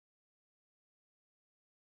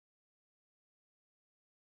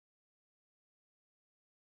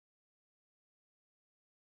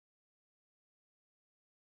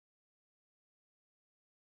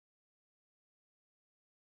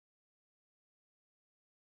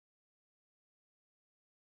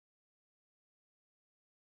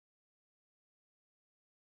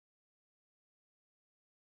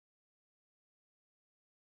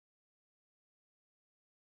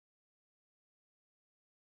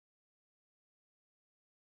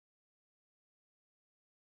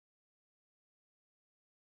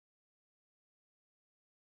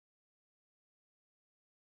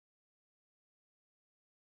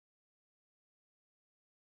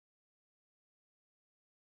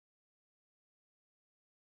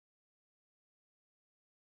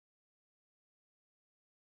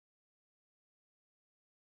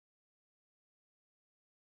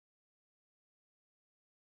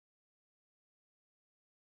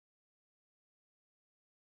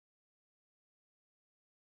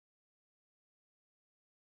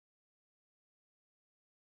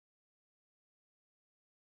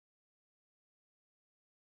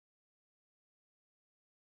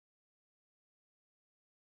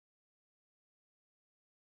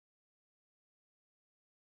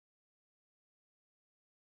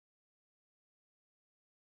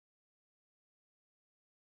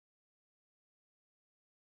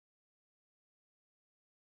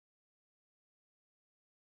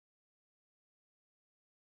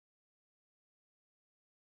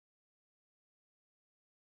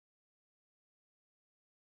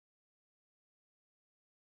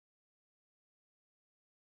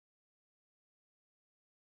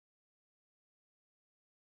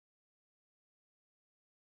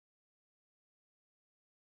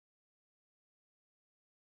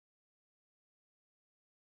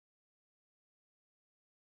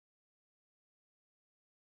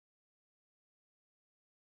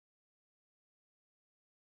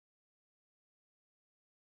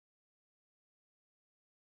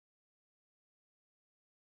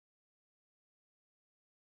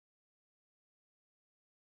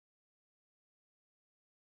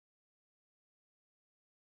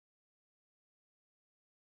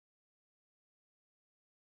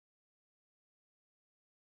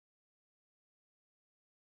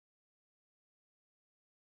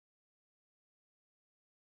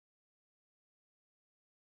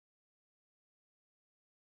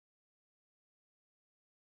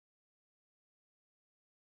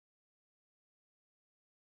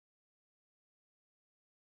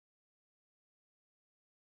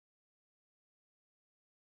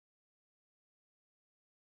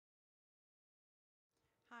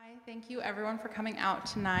Hi, thank you everyone for coming out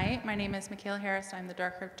tonight. My name is Michaela Harris. I'm the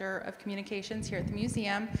Director of Communications here at the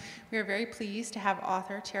museum. We are very pleased to have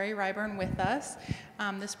author Terri Ryburn with us.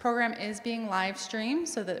 This program is being live streamed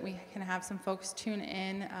so that we can have some folks tune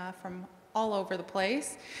in from all over the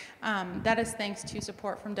place. That is thanks to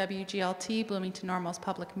support from WGLT, Bloomington Normal's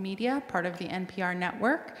public media, part of the NPR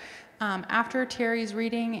network. After Terry's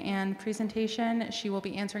reading and presentation, she will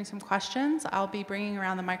be answering some questions. I'll be bringing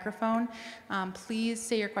around the microphone. Please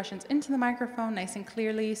say your questions into the microphone nice and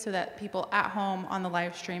clearly so that people at home on the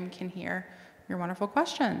live stream can hear your wonderful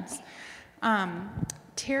questions.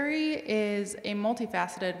 Terri is a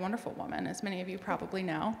multifaceted, wonderful woman, as many of you probably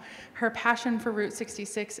know. Her passion for Route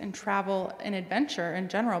 66 and travel and adventure in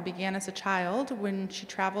general began as a child when she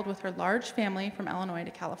traveled with her large family from Illinois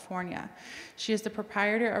to California. She is the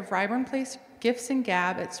proprietor of Ryburn Place Gifts and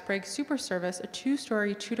Gab at Sprague Super Service, a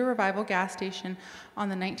two-story Tudor Revival gas station on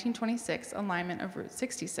the 1926 alignment of Route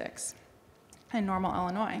 66. In Normal,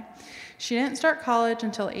 Illinois. She didn't start college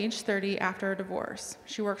until age 30 after a divorce.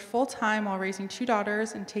 She worked full-time while raising two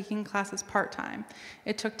daughters and taking classes part-time.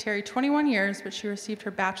 It took Terri 21 years, but she received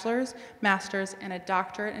her bachelor's, master's, and a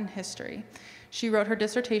doctorate in history. She wrote her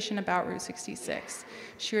dissertation about Route 66.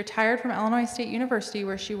 She retired from Illinois State University,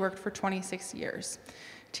 where she worked for 26 years.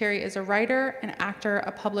 Terri is a writer, an actor,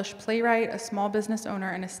 a published playwright, a small business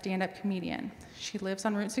owner, and a stand-up comedian. She lives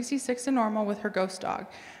on Route 66 in Normal with her ghost dog,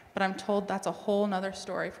 but I'm told that's a whole nother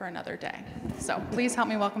story for another day. So please help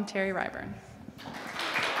me welcome Terri Ryburn.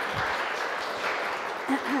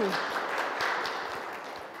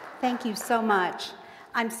 Thank you so much.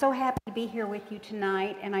 I'm so happy to be here with you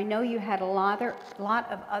tonight, and I know you had a lot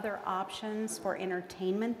of other options for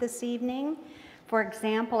entertainment this evening. For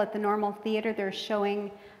example, at the Normal Theater, they're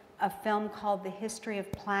showing a film called The History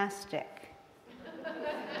of Plastic.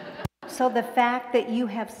 So the fact that you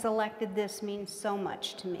have selected this means so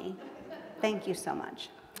much to me. Thank you so much.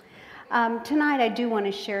 Tonight I do want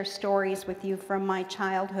to share stories with you from my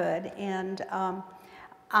childhood, and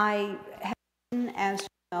I have written, as you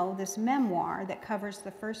know, this memoir that covers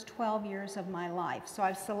the first 12 years of my life. So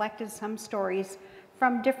I've selected some stories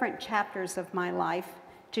from different chapters of my life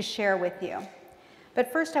to share with you.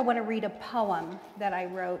 But first I want to read a poem that I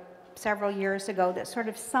wrote several years ago that sort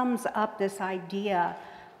of sums up this idea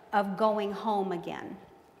of going home again.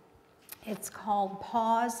 It's called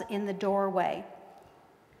Pause in the Doorway.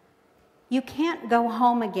 You can't go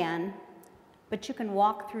home again, but you can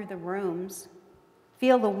walk through the rooms,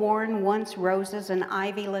 feel the worn once roses and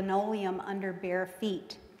ivy linoleum under bare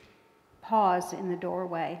feet. Pause in the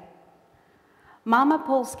doorway. Mama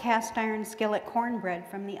pulls cast iron skillet cornbread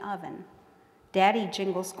from the oven. Daddy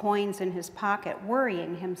jingles coins in his pocket,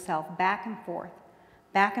 worrying himself back and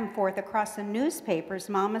forth across the newspapers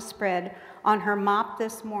Mama spread on her mop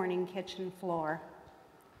this morning kitchen floor.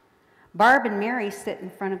 Barb and Mary sit in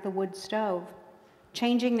front of the wood stove,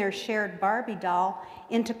 changing their shared Barbie doll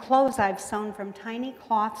into clothes I've sewn from tiny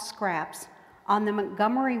cloth scraps on the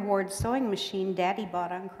Montgomery Ward sewing machine Daddy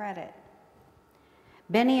bought on credit.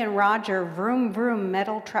 Benny and Roger vroom vroom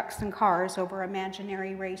metal trucks and cars over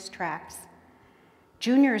imaginary racetracks.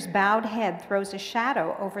 Junior's bowed head throws a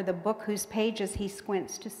shadow over the book whose pages he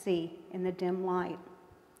squints to see in the dim light.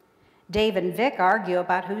 Dave and Vic argue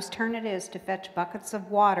about whose turn it is to fetch buckets of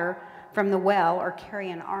water from the well or carry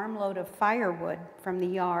an armload of firewood from the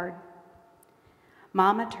yard.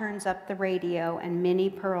 Mama turns up the radio and Minnie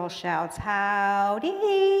Pearl shouts,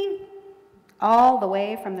 "Howdy!" all the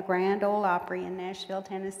way from the Grand Ole Opry in Nashville,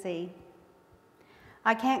 Tennessee.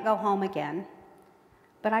 I can't go home again,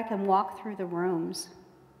 but I can walk through the rooms,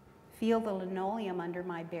 feel the linoleum under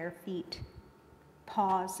my bare feet,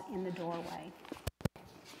 pause in the doorway.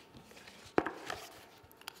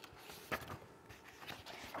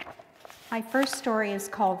 My first story is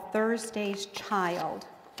called Thursday's Child.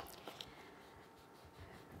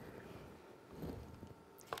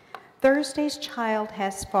 Thursday's child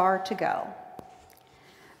has far to go.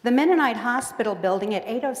 The Mennonite Hospital building at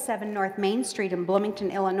 807 North Main Street in Bloomington,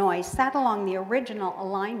 Illinois, sat along the original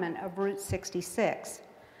alignment of Route 66.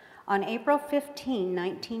 On April 15,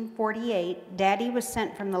 1948, Daddy was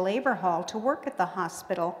sent from the labor hall to work at the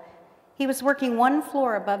hospital. He was working one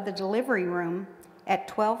floor above the delivery room at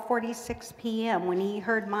 12:46 p.m. when he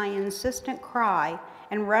heard my insistent cry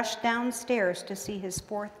and rushed downstairs to see his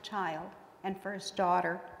fourth child and first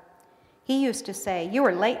daughter. He used to say, "You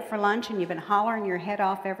were late for lunch and you've been hollering your head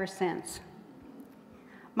off ever since."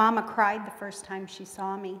 Mama cried the first time she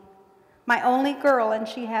saw me. My only girl, and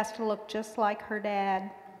she has to look just like her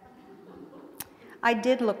dad. I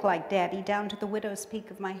did look like Daddy down to the widow's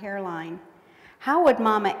peak of my hairline. How would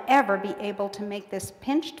Mama ever be able to make this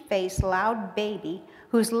pinched-faced, loud baby,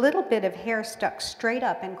 whose little bit of hair stuck straight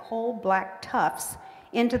up in coal-black tufts,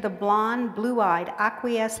 into the blonde, blue-eyed,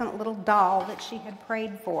 acquiescent little doll that she had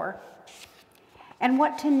prayed for? And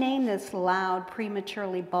what to name this loud,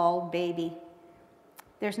 prematurely bald baby?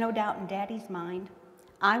 There's no doubt in Daddy's mind.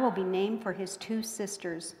 I will be named for his two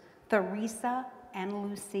sisters, Theresa and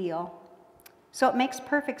Lucille. So it makes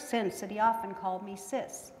perfect sense that he often called me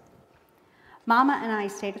Sis. Mama and I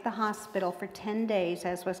stayed at the hospital for 10 days,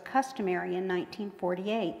 as was customary in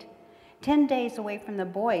 1948, 10 days away from the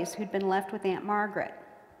boys who'd been left with Aunt Margaret.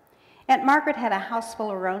 Aunt Margaret had a house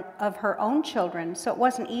full of her own children, so it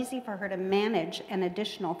wasn't easy for her to manage an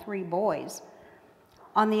additional 3 boys.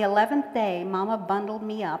 On the 11th day, Mama bundled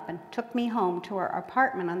me up and took me home to her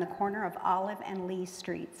apartment on the corner of Olive and Lee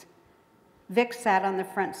Streets. Vic sat on the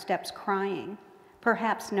front steps crying,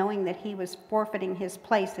 perhaps knowing that he was forfeiting his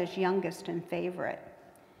place as youngest and favorite.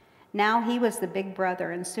 Now he was the big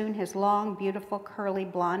brother, and soon his long, beautiful, curly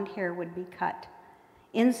blonde hair would be cut.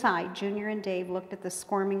 Inside, Junior and Dave looked at the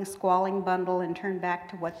squirming, squalling bundle and turned back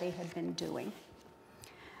to what they had been doing.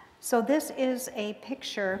 So this is a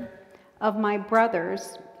picture of my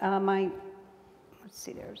brothers, my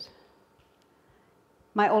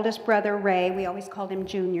oldest brother, Ray, we always called him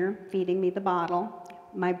Junior, feeding me the bottle,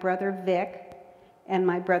 my brother Vic, and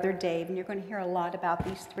my brother Dave. And you're going to hear a lot about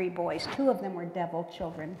these 3 boys. 2 of them were devil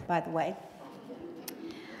children, by the way.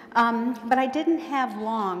 But I didn't have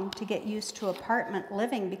long to get used to apartment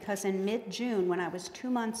living, because in mid-June, when I was 2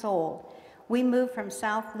 months old, we moved from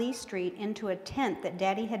South Lee Street into a tent that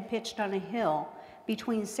Daddy had pitched on a hill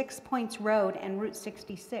between 6 Points Road and Route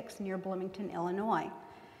 66 near Bloomington, Illinois.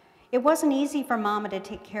 It wasn't easy for Mama to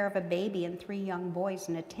take care of a baby and 3 young boys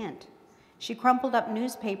in a tent. She crumpled up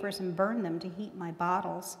newspapers and burned them to heat my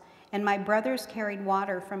bottles, and my brothers carried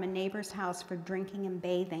water from a neighbor's house for drinking and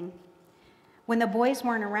bathing. When the boys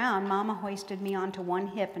weren't around, Mama hoisted me onto one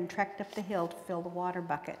hip and trekked up the hill to fill the water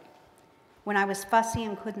bucket. When I was fussy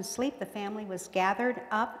and couldn't sleep, the family was gathered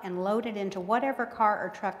up and loaded into whatever car or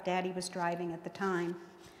truck Daddy was driving at the time.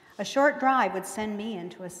 A short drive would send me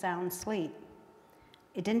into a sound sleep.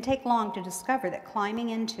 It didn't take long to discover that climbing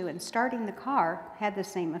into and starting the car had the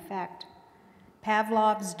same effect.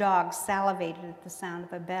 Pavlov's dog salivated at the sound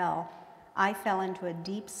of a bell. I fell into a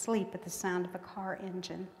deep sleep at the sound of a car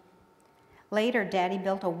engine. Later, Daddy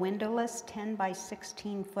built a windowless 10 by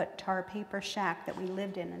 16 foot tar paper shack that we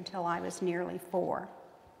lived in until I was nearly 4.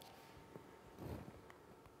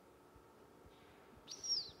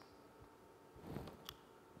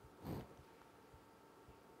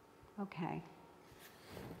 Okay.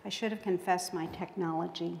 I should have confessed my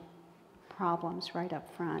technology problems right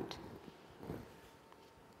up front.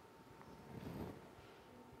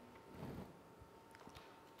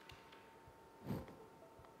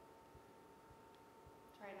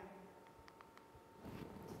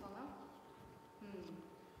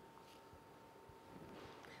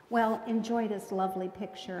 Well, enjoy this lovely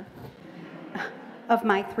picture of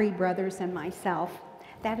my 3 brothers and myself.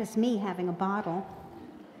 That is me having a bottle.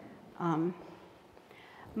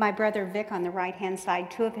 My brother Vic on the right-hand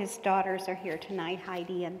side, 2 of his daughters are here tonight,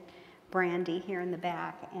 Heidi and Brandy here in the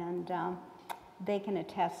back, and they can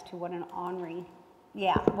attest to what an ornery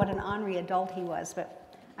adult he was,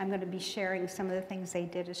 but I'm going to be sharing some of the things they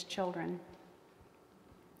did as children.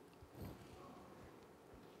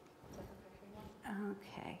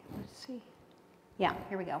 Okay, let's see. Yeah,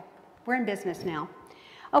 here we go. We're in business now.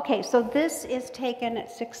 Okay, so this is taken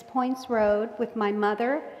at 6 Points Road with my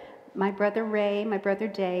mother, my brother Ray, my brother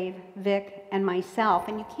Dave, Vic, and myself.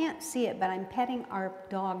 And you can't see it, but I'm petting our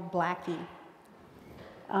dog, Blackie.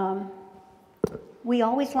 We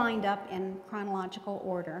always lined up in chronological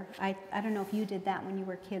order. I don't know if you did that when you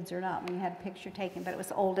were kids or not, when you had a picture taken, but it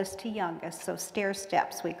was oldest to youngest, so stair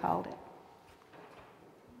steps we called it.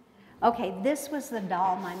 Okay, this was the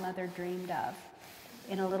doll my mother dreamed of,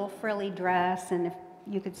 in a little frilly dress, and if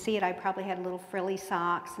you could see it, I probably had little frilly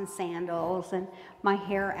socks and sandals, and my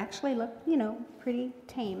hair actually looked, pretty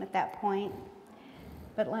tame at that point.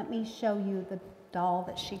 But let me show you the doll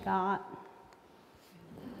that she got.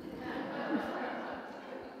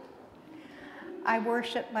 I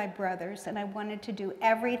worshiped my brothers, and I wanted to do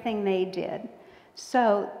everything they did.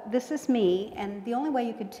 So this is me, and the only way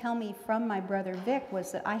you could tell me from my brother Vic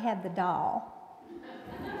was that I had the doll.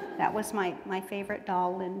 That was my favorite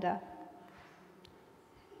doll, Linda.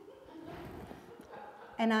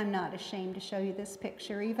 And I'm not ashamed to show you this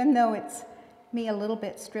picture, even though it's me a little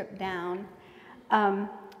bit stripped down.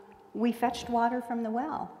 We fetched water from the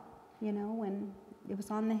well, when it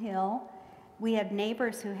was on the hill. We had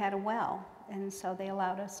neighbors who had a well, and so they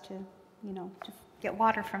allowed us to just get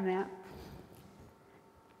water from that.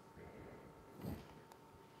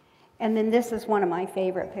 And then this is one of my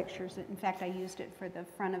favorite pictures. In fact, I used it for the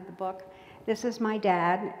front of the book. This is my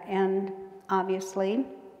dad, and obviously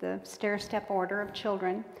the stair-step order of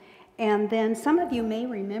children. And then some of you may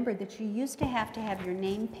remember that you used to have your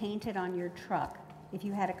name painted on your truck if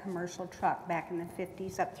you had a commercial truck back in the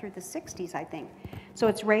 50s up through the 60s, I think. So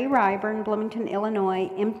it's Terri Ryburn, Bloomington, Illinois,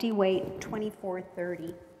 empty weight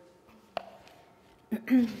 2430.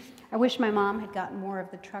 I wish my mom had gotten more of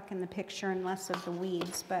the truck in the picture and less of the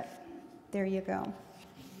weeds, but there you go.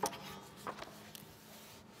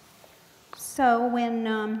 So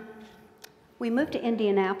when we moved to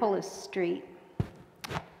Indianapolis Street,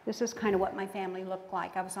 this is kind of what my family looked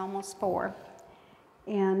like. I was almost 4.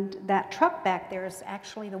 And that truck back there is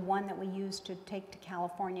actually the one that we used to take to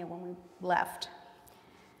California when we left.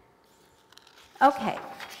 Okay.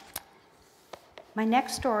 My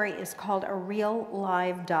next story is called A Real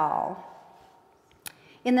Live Doll.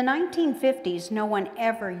 In the 1950s, no one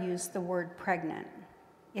ever used the word pregnant.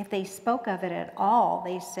 If they spoke of it at all,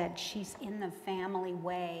 they said, she's in the family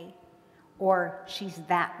way, or she's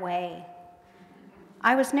that way.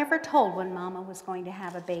 I was never told when Mama was going to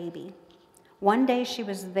have a baby. One day she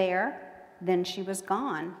was there, then she was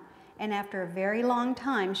gone, and after a very long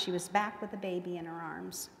time, she was back with a baby in her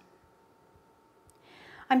arms.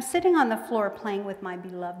 I'm sitting on the floor playing with my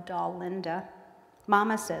beloved doll, Linda.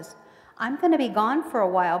 Mama says, I'm going to be gone for a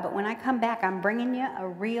while, but when I come back, I'm bringing you a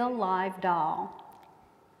real live doll.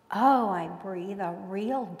 Oh, I breathe, a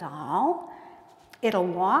real doll? It'll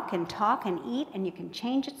walk and talk and eat, and you can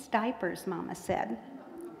change its diapers, Mama said.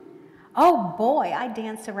 Oh boy, I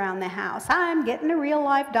dance around the house. I'm getting a real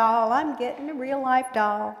live doll. I'm getting a real live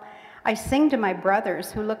doll. I sing to my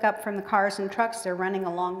brothers who look up from the cars and trucks they're running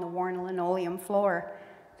along the worn linoleum floor.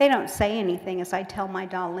 They don't say anything as I tell my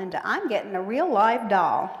doll Linda, I'm getting a real live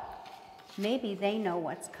doll. Maybe they know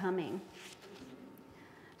what's coming.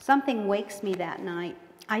 Something wakes me that night.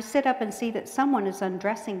 I sit up and see that someone is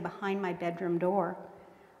undressing behind my bedroom door.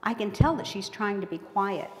 I can tell that she's trying to be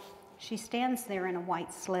quiet. She stands there in a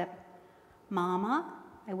white slip. Mama,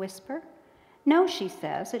 I whisper. No, she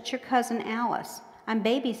says, it's your cousin Alice. I'm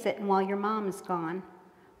babysitting while your mom is gone.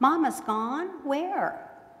 Mama's gone? Where?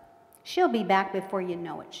 She'll be back before you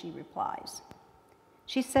know it, she replies.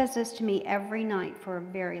 She says this to me every night for a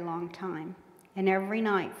very long time. And every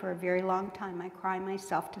night for a very long time I cry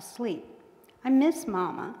myself to sleep. I miss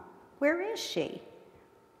Mama. Where is she?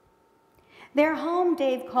 They're home,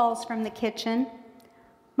 Dave calls from the kitchen.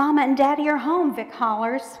 Mama and Daddy are home, Vic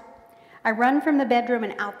hollers. I run from the bedroom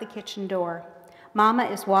and out the kitchen door. Mama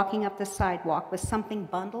is walking up the sidewalk with something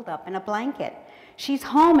bundled up in a blanket. She's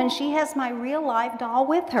home and she has my real live doll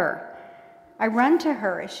with her. I run to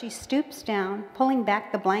her as she stoops down, pulling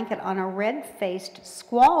back the blanket on a red-faced,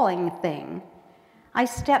 squalling thing. I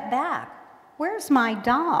step back. Where's my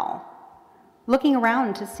doll? Looking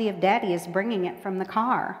around to see if Daddy is bringing it from the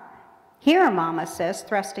car. Here, Mama says,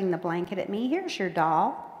 thrusting the blanket at me. Here's your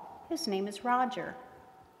doll. His name is Roger.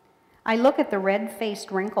 I look at the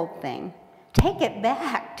red-faced, wrinkled thing. Take it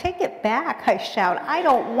back, I shout. I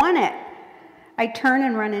don't want it. I turn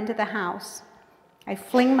and run into the house. I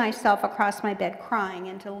fling myself across my bed, crying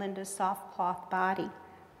into Linda's soft cloth body.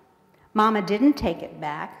 Mama didn't take it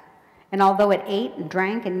back, and although it ate and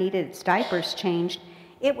drank and needed its diapers changed,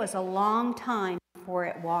 it was a long time before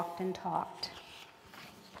it walked and talked.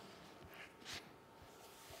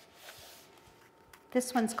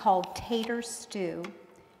 This one's called Tater Stew.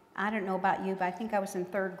 I don't know about you, but I think I was in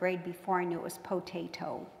 3rd grade before I knew it was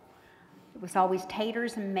potato. It was always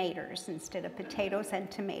taters and maters instead of potatoes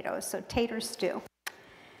and tomatoes, so tater stew.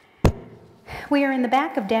 We are in the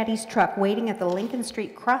back of Daddy's truck waiting at the Lincoln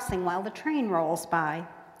Street crossing while the train rolls by.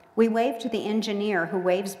 We wave to the engineer who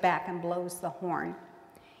waves back and blows the horn.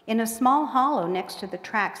 In a small hollow next to the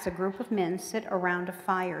tracks, a group of men sit around a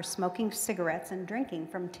fire, smoking cigarettes and drinking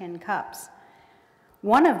from tin cups.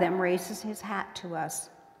 One of them raises his hat to us.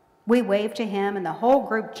 We wave to him, and the whole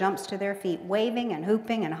group jumps to their feet, waving and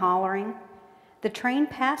hooping and hollering. The train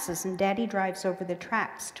passes, and Daddy drives over the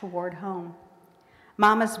tracks toward home.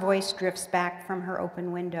 Mama's voice drifts back from her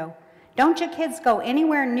open window. Don't you kids go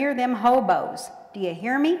anywhere near them hobos. Do you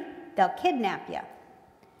hear me? They'll kidnap you.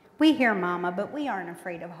 We hear Mama, but we aren't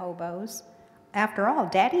afraid of hobos. After all,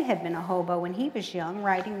 Daddy had been a hobo when he was young,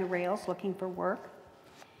 riding the rails looking for work.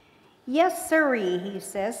 Yes, sirree, he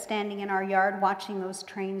says, standing in our yard watching those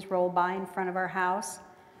trains roll by in front of our house.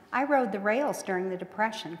 I rode the rails during the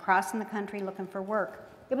Depression, crossing the country looking for work.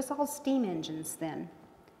 It was all steam engines then.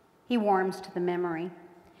 He warms to the memory.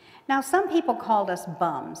 Now, some people called us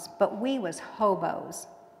bums, but we was hobos.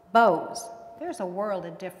 Bows, there's a world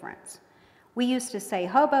of difference. We used to say,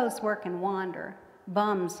 hobos work and wander,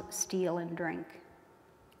 bums steal and drink.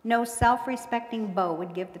 No self-respecting beau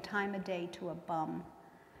would give the time of day to a bum.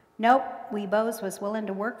 Nope, we beaux was willing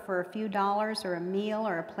to work for a few dollars or a meal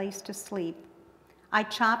or a place to sleep. I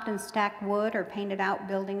chopped and stacked wood or painted out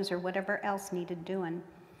buildings or whatever else needed doing.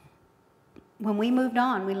 When we moved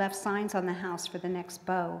on, we left signs on the house for the next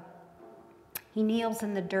beau. He kneels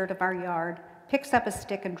in the dirt of our yard, picks up a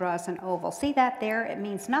stick and draws an oval. See that there? It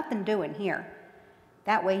means nothing doing here.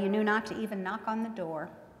 That way you knew not to even knock on the door.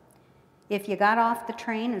 If you got off the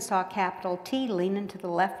train and saw a capital T leaning to the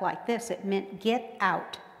left like this, it meant get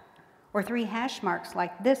out. Or 3 hash marks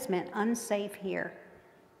like this meant unsafe here.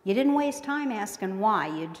 You didn't waste time asking why,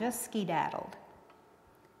 you just skedaddled.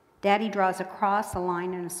 Daddy draws a cross, a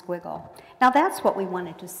line, and a squiggle. Now that's what we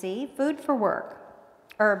wanted to see, food for work.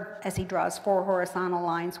 Or, as he draws 4 horizontal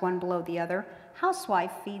lines, one below the other,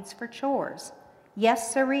 housewife feeds for chores.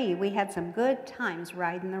 Yes, sirree, we had some good times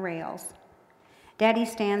riding the rails. Daddy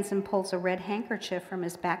stands and pulls a red handkerchief from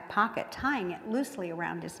his back pocket, tying it loosely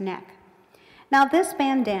around his neck. Now this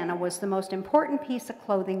bandana was the most important piece of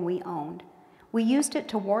clothing we owned. We used it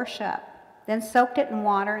to wash up, then soaked it in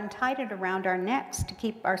water and tied it around our necks to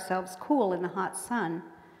keep ourselves cool in the hot sun.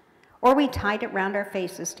 Or we tied it around our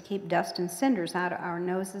faces to keep dust and cinders out of our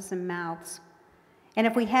noses and mouths. And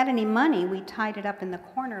if we had any money, we tied it up in the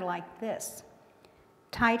corner like this.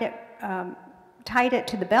 Tied it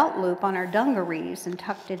to the belt loop on our dungarees and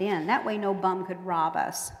tucked it in. That way no bum could rob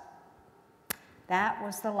us. That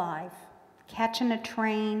was the life. Catching a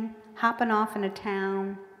train, hopping off in a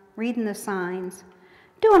town, reading the signs,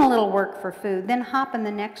 doing a little work for food, then hopping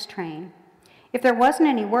the next train. If there wasn't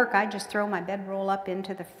any work, I'd just throw my bedroll up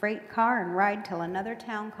into the freight car and ride till another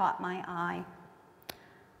town caught my eye.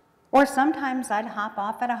 Or sometimes I'd hop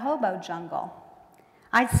off at a hobo jungle.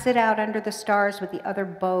 I'd sit out under the stars with the other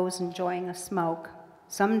beaux enjoying a smoke.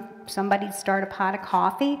 Somebody'd start a pot of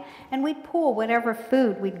coffee, and we'd pool whatever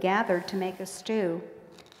food we'd gathered to make a stew.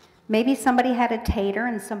 Maybe somebody had a tater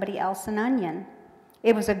and somebody else an onion.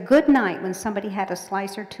 It was a good night when somebody had a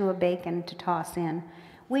slice or 2 of bacon to toss in.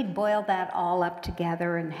 We'd boil that all up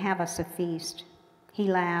together and have us a feast. He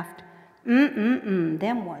laughed.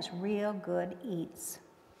 Them was real good eats.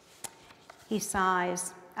 He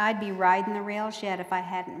sighs. I'd be riding the rails yet if I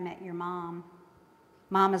hadn't met your mom.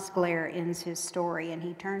 Mama's glare ends his story, and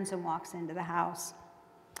he turns and walks into the house.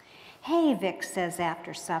 Hey, Vic says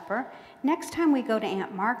after supper, next time we go to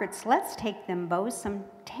Aunt Margaret's, let's take them beaux some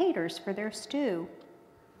taters for their stew.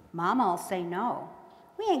 Mama'll say no.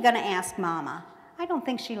 We ain't gonna ask Mama. I don't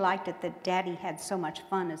think she liked it that Daddy had so much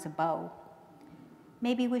fun as a beau.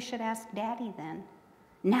 Maybe we should ask Daddy then.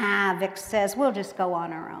 Nah, Vic says, we'll just go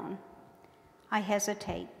on our own. I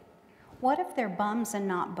hesitate. What if they're bums and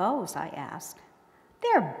not beaux, I ask.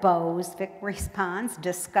 They're beaux, Vic responds,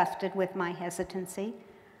 disgusted with my hesitancy.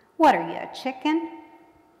 What are you, a chicken?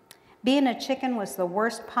 Being a chicken was the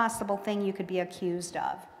worst possible thing you could be accused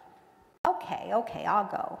of. Okay, I'll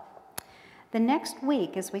go. The next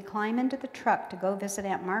week, as we climb into the truck to go visit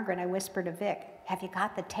Aunt Margaret, I whisper to Vic, have you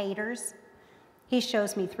got the taters? He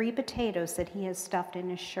shows me 3 potatoes that he has stuffed in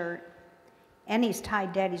his shirt, and he's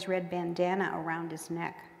tied Daddy's red bandana around his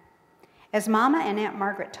neck. As Mama and Aunt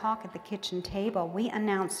Margaret talk at the kitchen table, we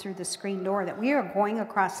announce through the screen door that we are going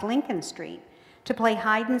across Lincoln Street to play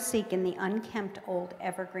hide and seek in the unkempt old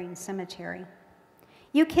evergreen cemetery.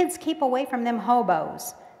 You kids keep away from them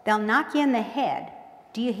hobos. They'll knock you in the head.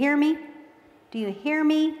 Do you hear me? Do you hear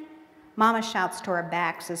me? Mama shouts to our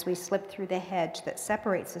backs as we slip through the hedge that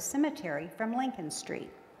separates the cemetery from Lincoln Street.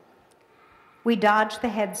 We dodge the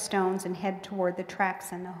headstones and head toward the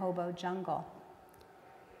tracks in the hobo jungle.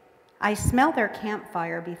 I smell their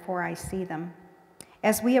campfire before I see them.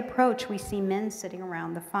 As we approach, we see men sitting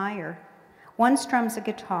around the fire. One strums a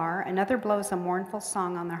guitar, another blows a mournful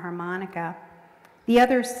song on the harmonica. The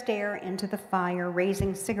others stare into the fire,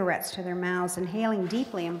 raising cigarettes to their mouths, inhaling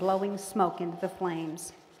deeply and blowing smoke into the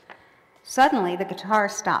flames. Suddenly, the guitar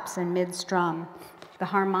stops in mid-strum. The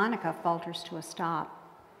harmonica falters to a stop.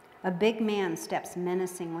 A big man steps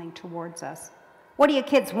menacingly towards us. What do you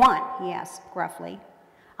kids want? He asks gruffly.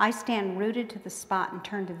 I stand rooted to the spot and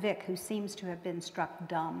turn to Vic, who seems to have been struck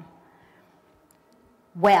dumb.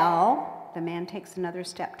 Well, the man takes another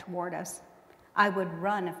step toward us. I would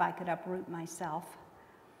run if I could uproot myself.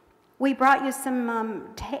 We brought you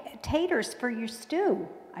some taters for your stew,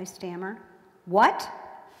 I stammer. What?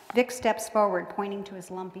 Vic steps forward, pointing to his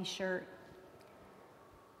lumpy shirt.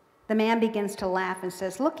 The man begins to laugh and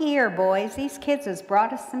says, looky here, boys, these kids has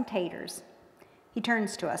brought us some taters. He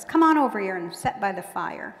turns to us. Come on over here and sit by the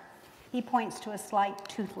fire. He points to a slight,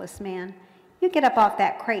 toothless man. You get up off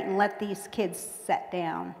that crate and let these kids sit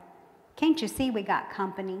down. Can't you see we got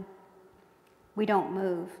company? We don't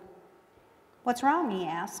move. What's wrong, he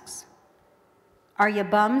asks. Are you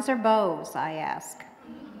bums or bows, I ask.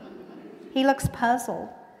 He looks puzzled.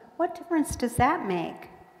 What difference does that make?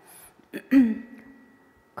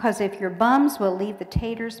 'Cause if you're bums, we'll leave the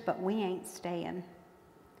taters, but we ain't staying.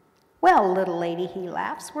 Well, little lady, he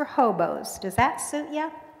laughs, we're hobos. Does that suit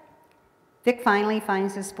ya? Vic finally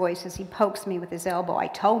finds his voice as he pokes me with his elbow. I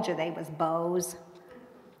told you they was bows.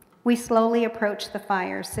 We slowly approach the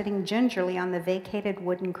fire, sitting gingerly on the vacated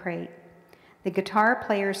wooden crate. The guitar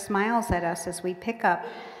player smiles at us as he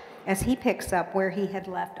picks up where he had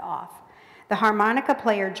left off. The harmonica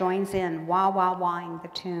player joins in, wah-wah-wahing the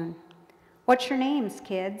tune. What's your names,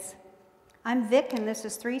 kids? I'm Vic and this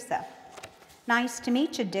is Teresa. Nice to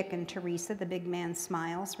meet you, Dick and Teresa, the big man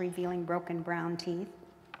smiles, revealing broken brown teeth.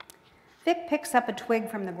 Vic picks up a twig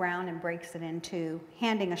from the ground and breaks it in two,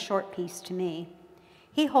 handing a short piece to me.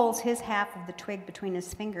 He holds his half of the twig between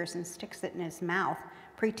his fingers and sticks it in his mouth,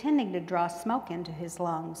 pretending to draw smoke into his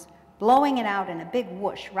lungs, blowing it out in a big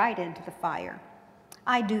whoosh right into the fire.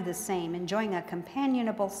 I do the same, enjoying a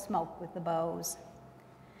companionable smoke with the bows.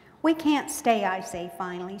 We can't stay, I say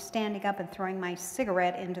finally, standing up and throwing my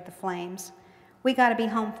cigarette into the flames. We gotta be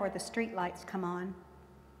home before the street lights come on.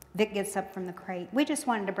 Vic gets up from the crate. We just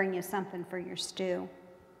wanted to bring you something for your stew.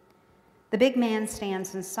 The big man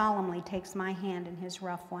stands and solemnly takes my hand in his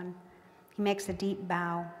rough one. He makes a deep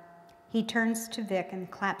bow. He turns to Vic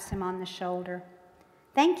and claps him on the shoulder.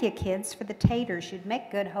 Thank you, kids, for the taters. You'd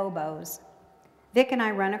make good hobos. Vic and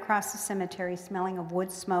I run across the cemetery smelling of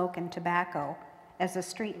wood smoke and tobacco as the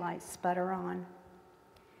streetlights sputter on.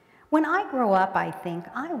 When I grow up, I think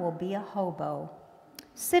I will be a hobo,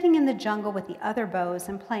 sitting in the jungle with the other bows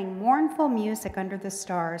and playing mournful music under the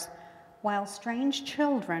stars while strange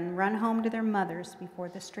children run home to their mothers before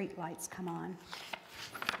the streetlights come on.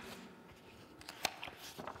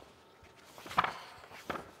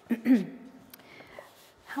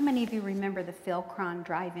 How many of you remember the Phil Cron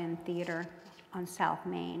Drive-In Theater on South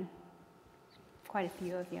Main? Quite a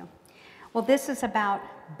few of you. Well, this is about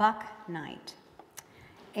Buck Night,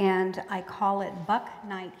 and I call it Buck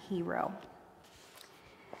Night Hero.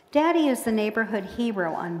 Daddy is the neighborhood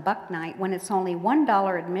hero on Buck Night when it's only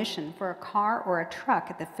 $1 admission for a car or a truck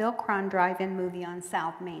at the Phil Cron Drive-In movie on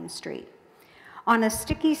South Main Street. On a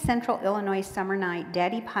sticky Central Illinois summer night,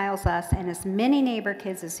 Daddy piles us and as many neighbor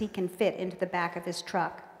kids as he can fit into the back of his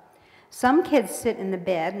truck. Some kids sit in the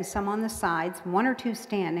bed and some on the sides, one or two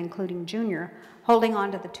stand, including Junior, holding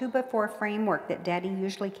onto the 2x4 framework that Daddy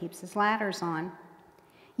usually keeps his ladders on.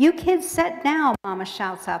 You kids sit down, Mama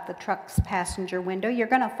shouts out the truck's passenger window. You're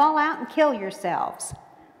gonna fall out and kill yourselves.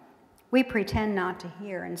 We pretend not to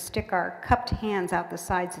hear and stick our cupped hands out the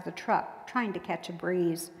sides of the truck, trying to catch a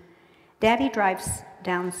breeze. Daddy drives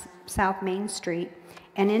down South Main Street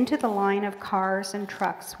and into the line of cars and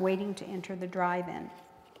trucks waiting to enter the drive-in.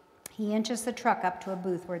 He inches the truck up to a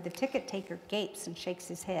booth where the ticket taker gapes and shakes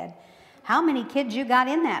his head. How many kids you got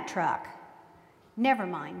in that truck? Never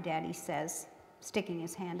mind, Daddy says, sticking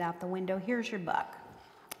his hand out the window. Here's your buck.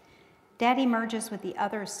 Daddy merges with the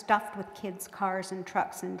others stuffed with kids' cars and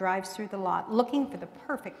trucks and drives through the lot looking for the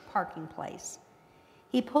perfect parking place.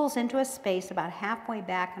 He pulls into a space about halfway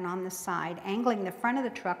back and on the side, angling the front of the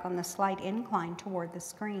truck on the slight incline toward the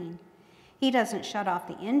screen. He doesn't shut off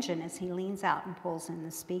the engine as he leans out and pulls in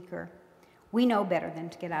the speaker. We know better than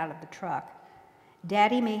to get out of the truck.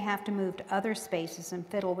 Daddy may have to move to other spaces and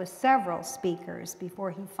fiddle with several speakers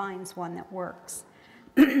before he finds one that works.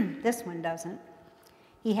 This one doesn't.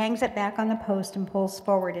 He hangs it back on the post and pulls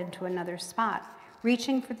forward into another spot,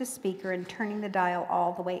 reaching for the speaker and turning the dial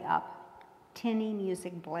all the way up. Tinny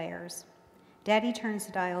music blares. Daddy turns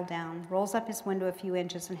the dial down, rolls up his window a few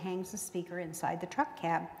inches, and hangs the speaker inside the truck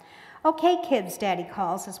cab. Okay, kids, Daddy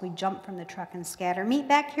calls as we jump from the truck and scatter. Meet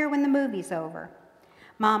back here when the movie's over.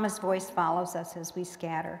 Mama's voice follows us as we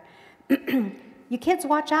scatter. You kids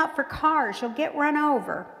watch out for cars. You'll get run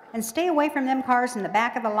over. And stay away from them cars in the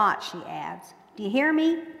back of the lot, she adds. Do you hear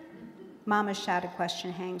me? Mama's shouted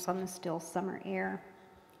question hangs on the still summer air.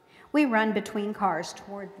 We run between cars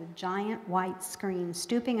toward the giant white screen,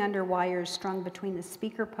 stooping under wires strung between the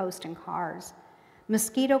speaker post and cars.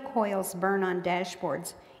 Mosquito coils burn on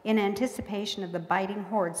dashboards in anticipation of the biting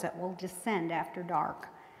hordes that will descend after dark.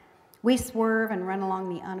 We swerve and run along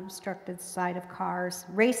the unobstructed side of cars,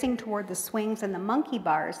 racing toward the swings and the monkey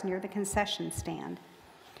bars near the concession stand.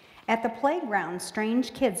 At the playground,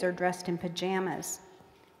 strange kids are dressed in pajamas.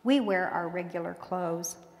 We wear our regular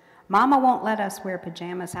clothes. Mama won't let us wear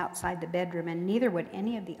pajamas outside the bedroom, and neither would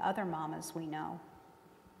any of the other mamas we know.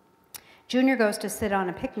 Junior goes to sit on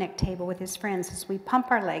a picnic table with his friends as we pump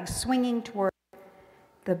our legs, swinging toward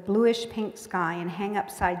the bluish-pink sky and hang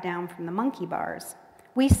upside down from the monkey bars.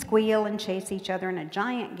 We squeal and chase each other in a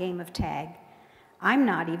giant game of tag. I'm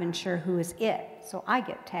not even sure who is it, so I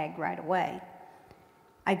get tagged right away.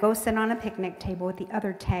 I go sit on a picnic table with the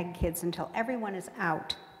other tag kids until everyone is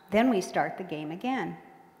out. Then we start the game again.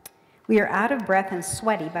 We are out of breath and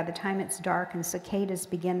sweaty by the time it's dark and cicadas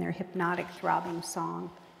begin their hypnotic, throbbing song.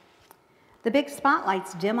 The big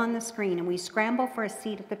spotlights dim on the screen and we scramble for a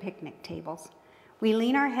seat at the picnic tables. We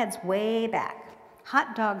lean our heads way back.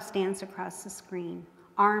 Hot dogs dance across the screen,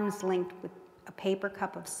 arms linked with a paper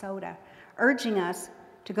cup of soda, urging us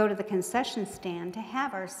to go to the concession stand to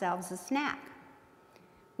have ourselves a snack.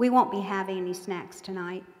 We won't be having any snacks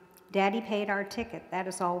tonight. Daddy paid our ticket. That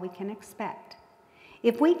is all we can expect.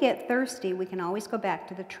 If we get thirsty, we can always go back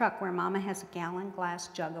to the truck where Mama has a gallon glass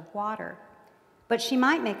jug of water. But she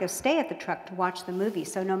might make us stay at the truck to watch the movie,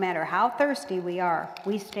 so no matter how thirsty we are,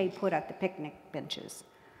 we stay put at the picnic benches.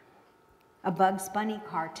 A Bugs Bunny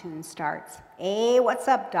cartoon starts. "Hey, what's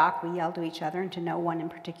up, Doc?" we yell to each other, and to no one in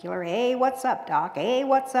particular. "Hey, what's up, Doc? Hey,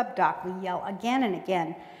 what's up, Doc?" we yell again and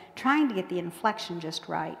again, trying to get the inflection just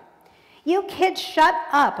right. "You kids, shut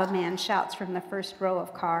up," a man shouts from the first row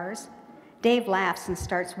of cars. Dave laughs and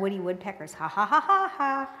starts Woody Woodpecker's ha ha ha ha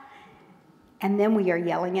ha. And then we are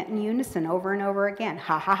yelling it in unison over and over again.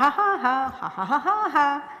 Ha ha ha ha ha, ha ha ha ha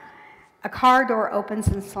ha. A car door opens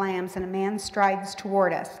and slams and a man strides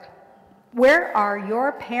toward us. "Where are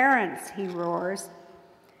your parents?" he roars.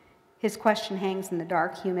 His question hangs in the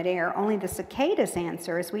dark, humid air. Only the cicadas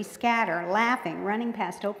answer as we scatter, laughing, running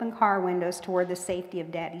past open car windows toward the safety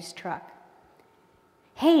of Daddy's truck.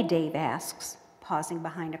 "Hey," Dave asks, pausing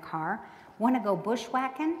behind a car, "want to go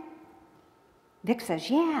bushwhacking?" Vic says,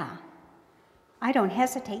 "Yeah." I don't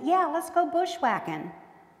hesitate. "Yeah, let's go bushwhacking."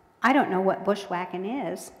 I don't know what bushwhacking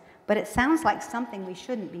is, but it sounds like something we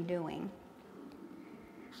shouldn't be doing.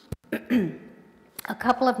 A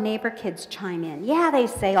couple of neighbor kids chime in. "Yeah," they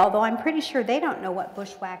say, although I'm pretty sure they don't know what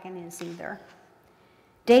bushwhacking is either.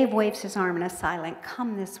 Dave waves his arm in a silent,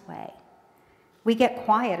 "Come this way." We get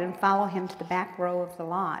quiet and follow him to the back row of the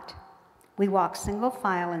lot. We walk single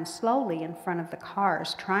file and slowly in front of the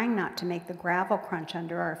cars, trying not to make the gravel crunch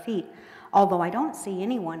under our feet, although I don't see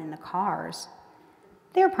anyone in the cars.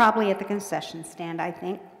 They're probably at the concession stand, I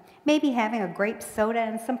think, maybe having a grape soda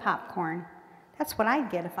and some popcorn. That's what I'd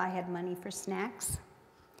get if I had money for snacks.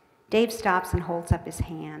 Dave stops and holds up his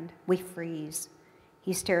hand. We freeze.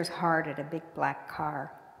 He stares hard at a big black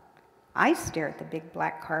car. I stare at the big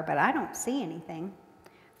black car, but I don't see anything.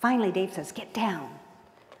 Finally, Dave says, "Get down."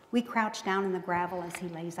 We crouch down in the gravel as he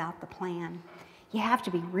lays out the plan. You have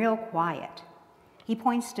to be real quiet. He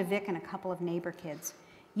points to Vic and a couple of neighbor kids.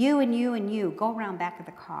 "You and you and you, go around back of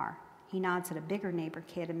the car." He nods at a bigger neighbor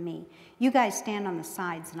kid and me. "You guys stand on the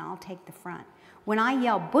sides and I'll take the front. When I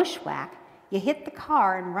yell bushwhack, you hit the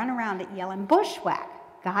car and run around it yelling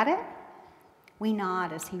bushwhack. Got it?" We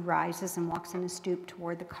nod as he rises and walks in a stoop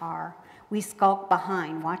toward the car. We skulk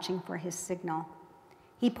behind, watching for his signal.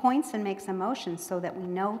 He points and makes a motion so that we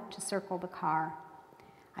know to circle the car.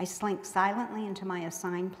 I slink silently into my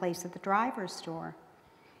assigned place at the driver's door.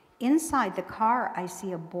 Inside the car, I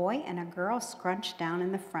see a boy and a girl scrunched down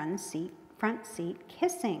in the front seat,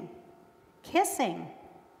 kissing. Kissing!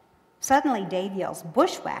 Suddenly, Dave yells,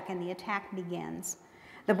 "Bushwhack," and the attack begins.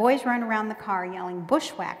 The boys run around the car yelling,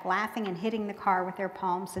 "Bushwhack," laughing and hitting the car with their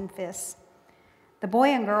palms and fists. The boy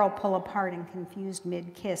and girl pull apart in confused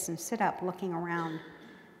mid-kiss and sit up looking around.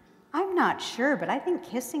 I'm not sure, but I think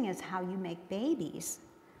kissing is how you make babies.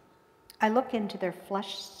 I look into their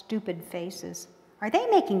flushed, stupid faces. Are they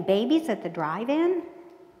making babies at the drive-in?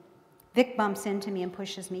 Vic bumps into me and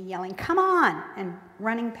pushes me, yelling, "Come on!" and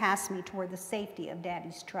running past me toward the safety of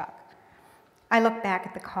Daddy's truck. I look back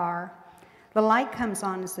at the car. The light comes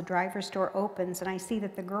on as the driver's door opens, and I see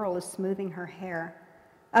that the girl is smoothing her hair.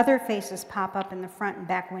 Other faces pop up in the front and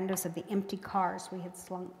back windows of the empty cars we had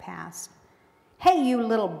slunk past. "Hey, you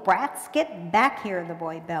little brats, get back here," the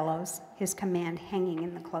boy bellows, his command hanging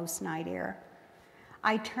in the close night air.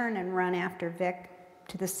 I turn and run after Vic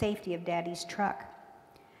to the safety of Daddy's truck.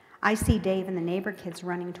 I see Dave and the neighbor kids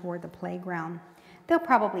running toward the playground. They'll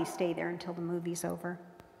probably stay there until the movie's over.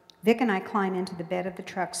 Vic and I climb into the bed of the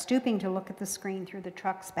truck, stooping to look at the screen through the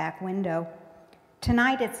truck's back window.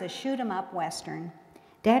 Tonight it's a shoot-'em-up Western.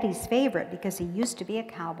 Daddy's favorite because he used to be a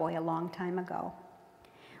cowboy a long time ago.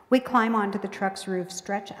 We climb onto the truck's roof,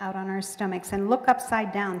 stretch out on our stomachs, and look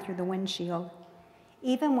upside down through the windshield.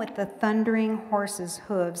 Even with the thundering horse's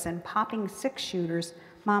hooves and popping six-shooters,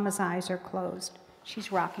 Mama's eyes are closed.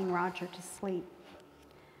 She's rocking Roger to sleep.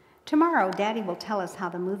 Tomorrow, Daddy will tell us how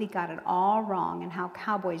the movie got it all wrong and how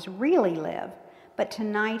cowboys really live. But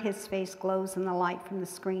tonight, his face glows in the light from the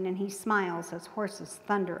screen, and he smiles as horses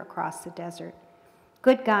thunder across the desert.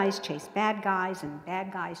 Good guys chase bad guys, and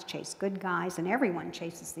bad guys chase good guys, and everyone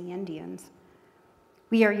chases the Indians.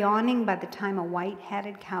 We are yawning by the time a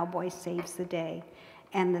white-hatted cowboy saves the day,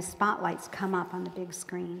 and the spotlights come up on the big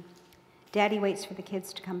screen. Daddy waits for the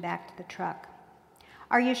kids to come back to the truck.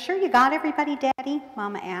 "Are you sure you got everybody, Daddy?"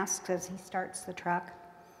 Mama asks as he starts the truck.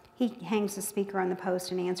 He hangs the speaker on the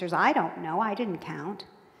post and answers, "I don't know, I didn't count."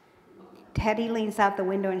 Teddy leans out the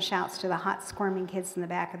window and shouts to the hot, squirming kids in the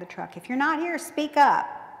back of the truck, "If you're not here, speak up."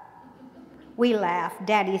 We laugh.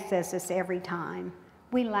 Daddy says this every time.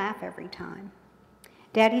 We laugh every time.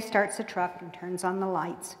 Daddy starts the truck and turns on the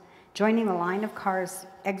lights, joining the line of cars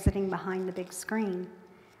exiting behind the big screen.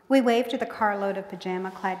 We wave to the carload of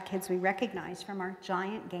pajama-clad kids we recognize from our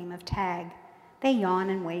giant game of tag. They yawn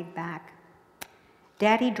and wave back.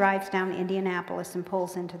 Daddy drives down Indianapolis and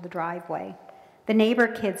pulls into the driveway. The neighbor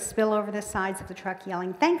kids spill over the sides of the truck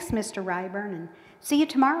yelling, "Thanks, Mr. Ryburn," and "See you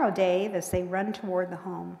tomorrow, Dave," as they run toward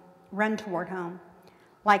home.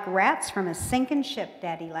 Like rats from a sinking ship,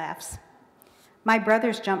 Daddy laughs. My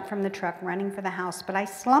brothers jump from the truck, running for the house, but I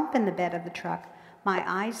slump in the bed of the truck, my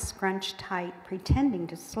eyes scrunched tight, pretending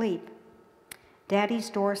to sleep. Daddy's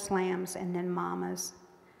door slams, and then Mama's.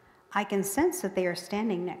 I can sense that they are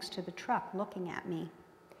standing next to the truck, looking at me.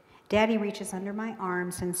 Daddy reaches under my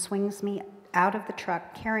arms and swings me out of the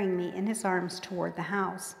truck, carrying me in his arms toward the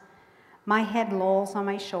house. My head lolls on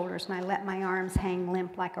my shoulders, and I let my arms hang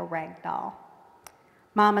limp like a rag doll.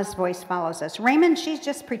 Mama's voice follows us. "Raymond, she's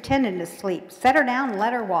just pretending to sleep. Set her down and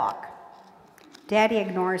let her walk." Daddy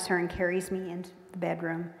ignores her and carries me into the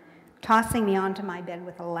bedroom, tossing me onto my bed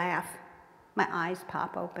with a laugh. My eyes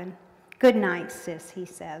pop open. "Good night, sis," he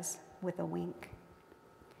says with a wink.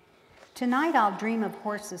 Tonight I'll dream of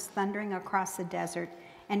horses thundering across the desert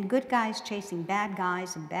and good guys chasing bad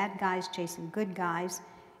guys and bad guys chasing good guys,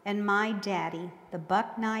 and my daddy, the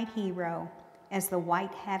buck-knight hero, as the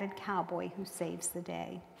white-hatted cowboy who saves the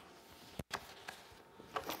day.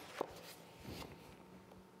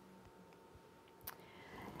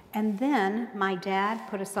 And then my dad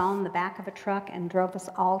put us all in the back of a truck and drove us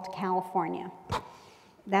all to California.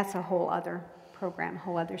 That's a whole other program,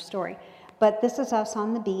 whole other story. But this is us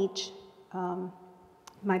on the beach.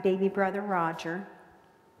 My baby brother Roger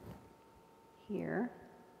here.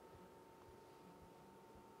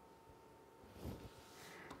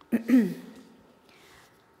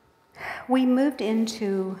 We moved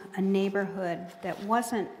into a neighborhood that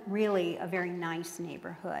wasn't really a very nice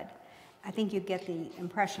neighborhood. I think you get the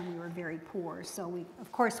impression we were very poor, so we,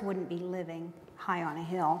 of course, wouldn't be living high on a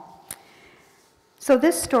hill. So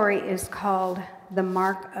this story is called The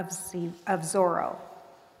Mark of Zorro.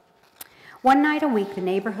 One night a week, the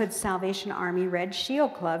neighborhood Salvation Army Red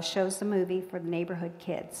Shield Club shows the movie for the neighborhood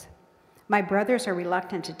kids. My brothers are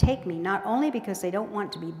reluctant to take me, not only because they don't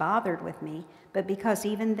want to be bothered with me, but because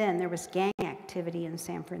even then there was gang activity in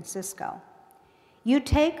San Francisco. "You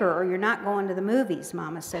take her or you're not going to the movies,"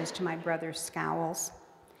 Mama says to my brother's scowls.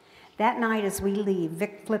 That night as we leave,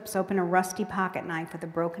 Vic flips open a rusty pocket knife with a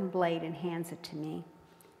broken blade and hands it to me.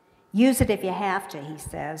 "Use it if you have to," he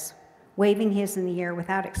says, waving his in the air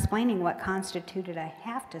without explaining what constituted a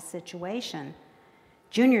have-to situation.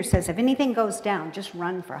 Junior says, "If anything goes down, just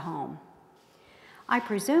run for home." I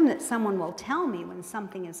presume that someone will tell me when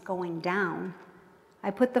something is going down. I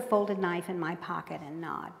put the folded knife in my pocket and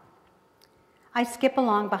nod. I skip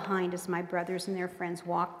along behind as my brothers and their friends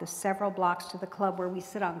walk the several blocks to the club where we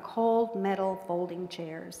sit on cold metal folding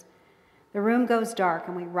chairs. The room goes dark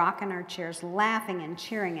and we rock in our chairs, laughing and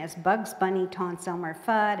cheering as Bugs Bunny taunts Elmer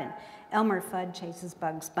Fudd and Elmer Fudd chases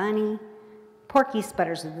Bugs Bunny. Porky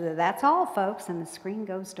sputters, "That's all, folks," and the screen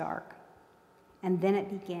goes dark. And then it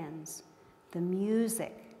begins. The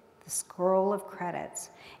music, the scroll of credits,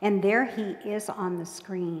 and there he is on the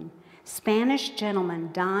screen. Spanish gentleman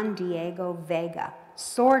Don Diego Vega,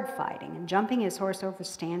 sword fighting and jumping his horse over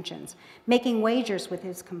stanchions, making wagers with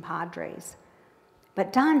his compadres.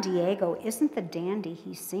 But Don Diego isn't the dandy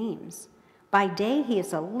he seems. By day he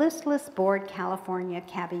is a listless, bored California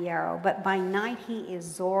caballero, but by night he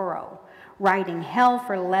is Zorro, riding hell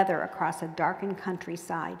for leather across a darkened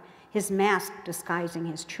countryside, his mask disguising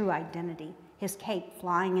his true identity, his cape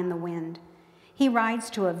flying in the wind. He rides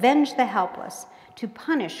to avenge the helpless, to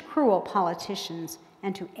punish cruel politicians,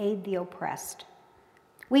 and to aid the oppressed.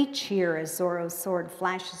 We cheer as Zorro's sword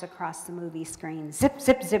flashes across the movie screen, zip,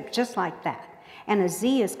 zip, zip, just like that. and a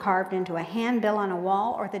Z is carved into a handbill on a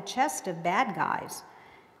wall or the chest of bad guys.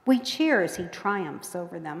 We cheer as he triumphs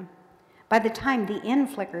over them. By the time the N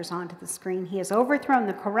flickers onto the screen, he has overthrown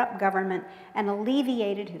the corrupt government and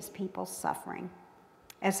alleviated his people's suffering.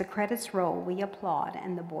 As the credits roll, we applaud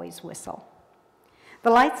and the boys whistle. The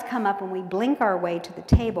lights come up and we blink our way to the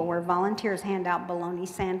table where volunteers hand out bologna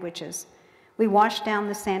sandwiches. We wash down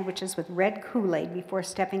the sandwiches with red Kool-Aid before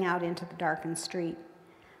stepping out into the darkened street.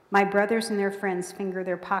 My brothers and their friends finger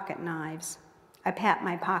their pocket knives. I pat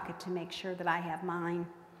my pocket to make sure that I have mine.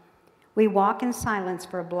 We walk in silence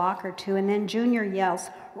for a block or two, and then Junior yells,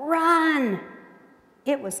 "Run!"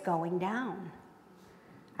 It was going down.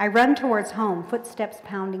 I run towards home, footsteps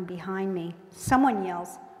pounding behind me. Someone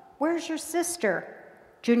yells, "Where's your sister?"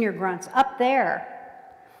 Junior grunts, "Up there."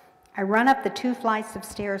 I run up the 2 flights of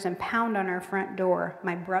stairs and pound on our front door,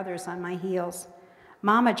 my brothers on my heels.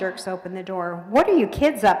 Mama jerks open the door. "What are you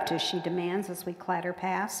kids up to?" she demands as we clatter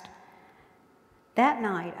past. That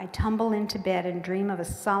night, I tumble into bed and dream of a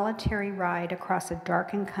solitary ride across a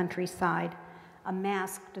darkened countryside, a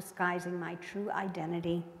mask disguising my true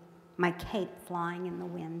identity, my cape flying in the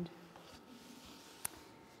wind.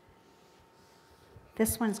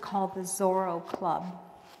 This one's called the Zorro Club.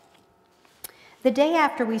 The day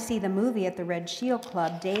after we see the movie at the Red Shield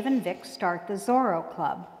Club, Dave and Vic start the Zorro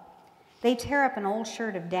Club. They tear up an old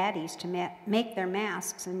shirt of Daddy's to make their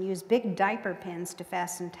masks and use big diaper pins to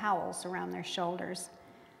fasten towels around their shoulders.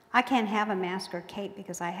 I can't have a mask or cape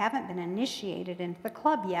because I haven't been initiated into the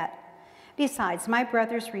club yet. Besides, my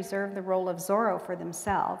brothers reserve the role of Zorro for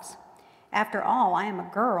themselves. After all, I am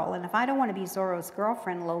a girl, and if I don't want to be Zorro's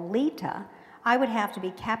girlfriend, Lolita, I would have to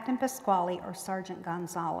be Captain Pasquale or Sergeant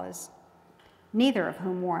Gonzalez, neither of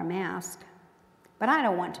whom wore a mask. But I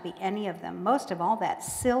don't want to be any of them, most of all that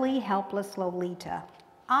silly, helpless Lolita.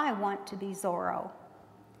 I want to be Zorro.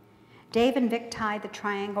 Dave and Vic tie the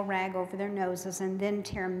triangle rag over their noses and then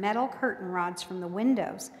tear metal curtain rods from the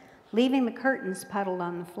windows, leaving the curtains puddled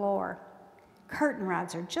on the floor. Curtain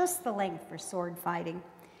rods are just the length for sword fighting,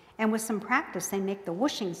 and with some practice, they make the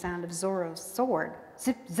whooshing sound of Zorro's sword.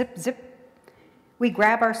 Zip, zip, zip. We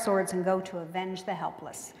grab our swords and go to avenge the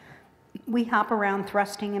helpless. We hop around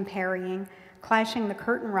thrusting and parrying, clashing the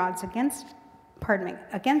curtain rods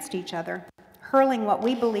against each other, hurling what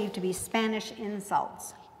we believe to be Spanish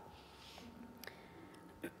insults.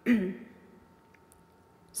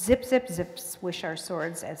 Zip, zip, zip, swish our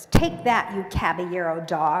swords as, "Take that, you caballero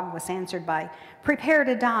dog," was answered by, "Prepare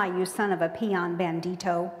to die, you son of a peon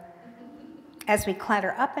bandito," as we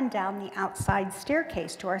clatter up and down the outside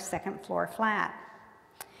staircase to our second-floor flat.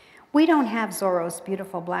 We don't have Zorro's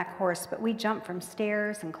beautiful black horse, but we jump from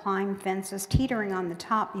stairs and climb fences, teetering on the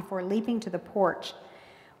top before leaping to the porch.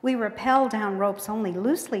 We rappel down ropes only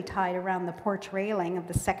loosely tied around the porch railing of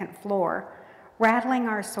the second floor, rattling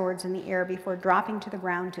our swords in the air before dropping to the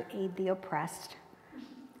ground to aid the oppressed.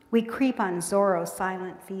 We creep on Zorro's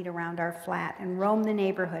silent feet around our flat and roam the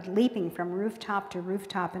neighborhood, leaping from rooftop to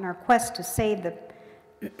rooftop in our quest to save the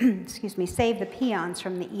save the peons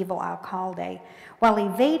from the evil alcalde, while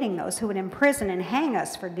evading those who would imprison and hang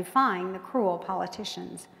us for defying the cruel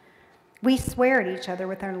politicians. We swear at each other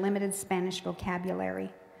with our limited Spanish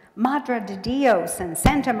vocabulary. "Madre de Dios" and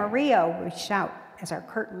 "Santa Maria," we shout as our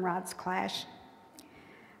curtain rods clash.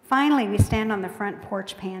 Finally, we stand on the front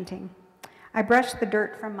porch panting. I brush the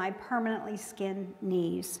dirt from my permanently skinned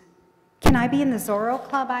knees. "Can I be in the Zorro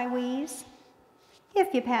Club?" I wheeze.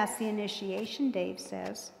 "If you pass the initiation," Dave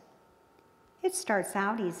says. It starts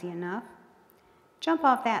out easy enough. "Jump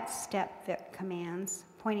off that step," Vic commands,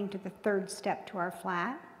 pointing to the 3rd step to our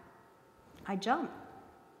flat. I jump.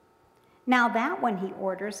 "Now that one," he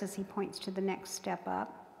orders as he points to the next step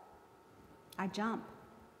up. I jump.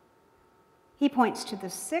 He points to the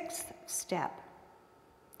 6th step.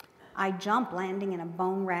 I jump, landing in a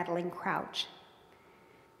bone-rattling crouch.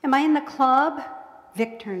 "Am I in the club?"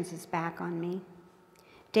 Vic turns his back on me.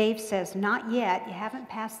 Dave says, "Not yet. You haven't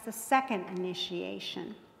passed the 2nd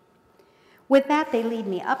initiation." With that, they lead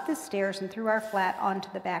me up the stairs and through our flat onto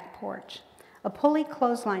the back porch. A pulley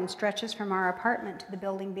clothesline stretches from our apartment to the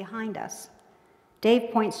building behind us.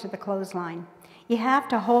 Dave points to the clothesline. "You have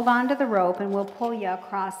to hold on to the rope and we'll pull you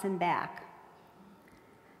across and back."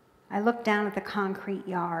 I look down at the concrete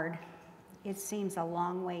yard. It seems a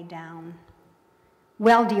long way down.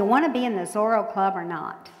 "Well, do you want to be in the Zorro Club or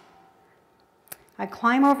not?" I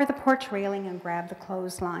climb over the porch railing and grab the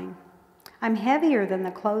clothesline. I'm heavier than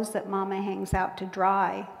the clothes that Mama hangs out to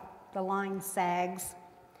dry. The line sags.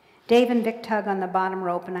 Dave and Vic tug on the bottom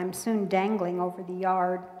rope, and I'm soon dangling over the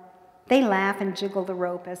yard. They laugh and jiggle the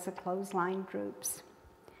rope as the clothesline droops.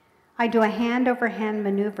 I do a hand-over-hand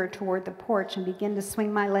maneuver toward the porch and begin to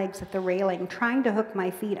swing my legs at the railing, trying to hook my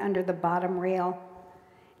feet under the bottom rail.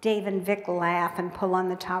 Dave and Vic laugh and pull on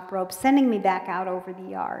the top rope, sending me back out over the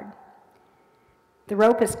yard. The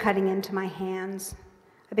rope is cutting into my hands.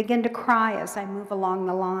 I begin to cry as I move along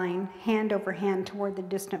the line, hand over hand toward the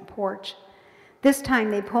distant porch. This time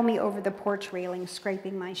they pull me over the porch railing,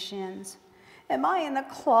 scraping my shins. "Am I in the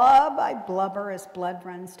club?" I blubber as blood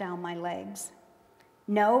runs down my legs.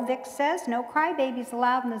 "No," Vic says, "no crybabies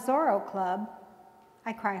allowed in the Zorro Club."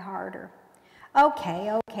 I cry harder.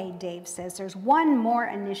 Okay, Dave says, "there's one more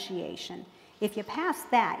initiation. If you pass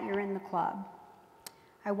that, you're in the club."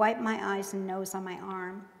 I wipe my eyes and nose on my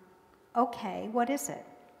arm. "Okay, what is it?"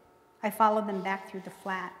 I follow them back through the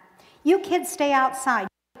flat. "You kids stay outside.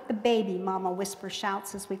 The baby," Mama whisper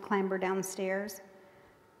shouts as we clamber downstairs.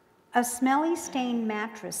 A smelly, stained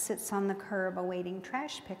mattress sits on the curb awaiting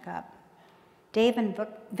trash pickup. Dave and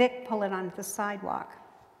Vic pull it onto the sidewalk.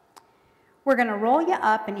 "We're going to roll you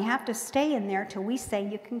up, and you have to stay in there till we say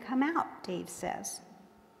you can come out," Dave says.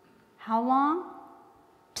 "How long?"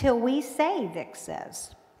 "Till we say," Vic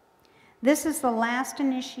says. "This is the last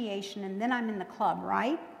initiation, and then I'm in the club,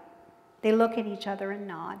 right?" They look at each other and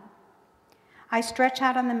nod. I stretch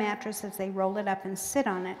out on the mattress as they roll it up and sit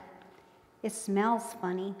on it. It smells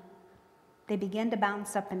funny. They begin to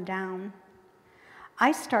bounce up and down.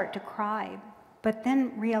 I start to cry, but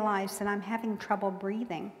then realize that I'm having trouble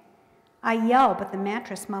breathing. I yell, but the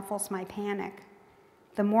mattress muffles my panic.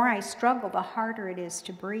 The more I struggle, the harder it is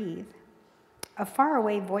to breathe. A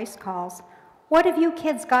faraway voice calls, "What have you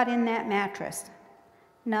kids got in that mattress?"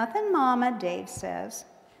 "Nothing, Mama," Dave says.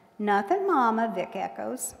 "Nothing, Mama," Vic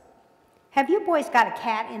echoes. "Have you boys got a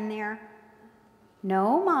cat in there?"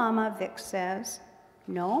 "No, Mama," Vic says.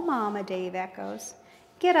 "No, Mama," Dave echoes.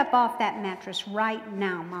 "Get up off that mattress right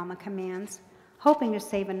now," Mama commands, hoping to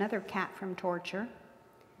save another cat from torture.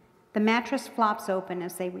 The mattress flops open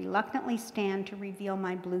as they reluctantly stand to reveal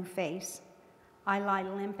my blue face. I lie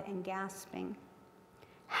limp and gasping.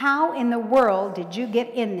 "How in the world did you get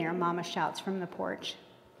in there?" Mama shouts from the porch.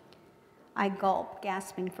 I gulp,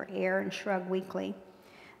 gasping for air, and shrug weakly.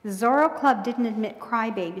 The Zorro Club didn't admit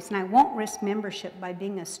crybabies, and I won't risk membership by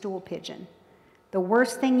being a stool pigeon. The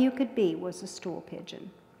worst thing you could be was a stool pigeon.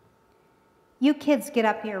 "You kids get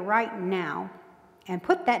up here right now and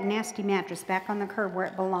put that nasty mattress back on the curb where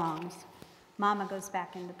it belongs." Mama goes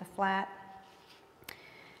back into the flat.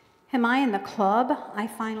 "Am I in the club?" I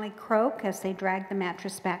finally croak as they drag the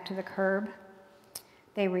mattress back to the curb.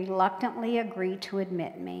 They reluctantly agree to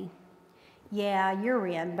admit me. "Yeah, you're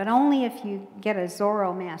in, but only if you get a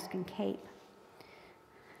Zorro mask and cape."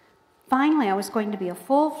 Finally, I was going to be a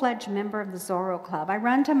full-fledged member of the Zorro Club. I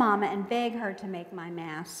run to Mama and beg her to make my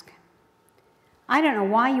mask. "I don't know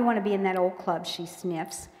why you want to be in that old club," she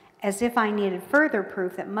sniffs, as if I needed further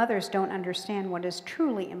proof that mothers don't understand what is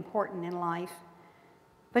truly important in life.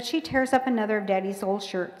 But she tears up another of Daddy's old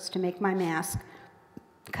shirts to make my mask,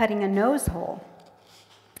 cutting a nose hole,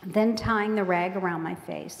 then tying the rag around my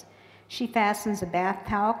face. She fastens a bath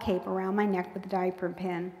towel cape around my neck with a diaper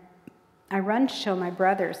pin. I run to show my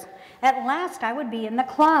brothers. At last I would be in the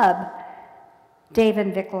club. Dave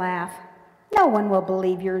and Vic laugh. "No one will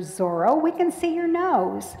believe you're Zorro. We can see your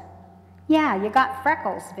nose." "Yeah, you got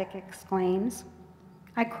freckles," Vic exclaims.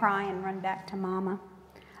 I cry and run back to Mama.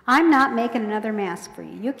 "I'm not making another mask for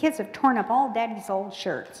you. You kids have torn up all Daddy's old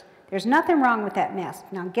shirts. There's nothing wrong with that mask.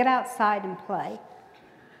 Now get outside and play."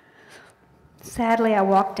 Sadly, I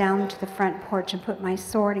walk down to the front porch and put my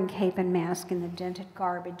sword and cape and mask in the dented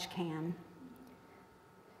garbage can.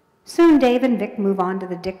 Soon Dave and Vic move on to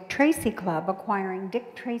the Dick Tracy Club, acquiring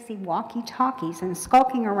Dick Tracy walkie-talkies and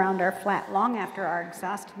skulking around our flat long after our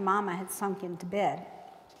exhausted Mama had sunk into bed.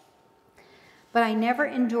 But I never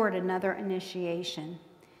endured another initiation.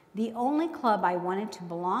 The only club I wanted to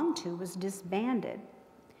belong to was disbanded.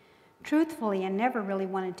 Truthfully, I never really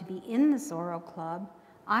wanted to be in the Zorro Club.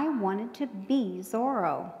 I wanted to be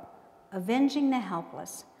Zorro, avenging the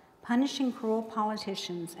helpless, punishing cruel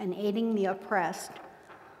politicians, and aiding the oppressed.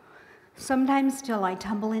 Sometimes still I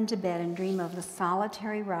tumble into bed and dream of a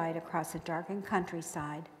solitary ride across a darkened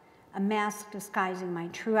countryside, a mask disguising my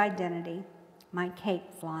true identity, my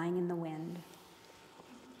cape flying in the wind.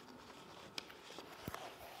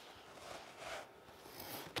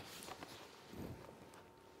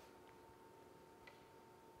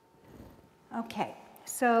 Okay,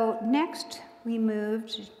 so next we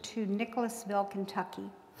moved to Nicholasville,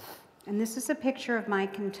 Kentucky. And this is a picture of my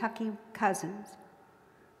Kentucky cousins.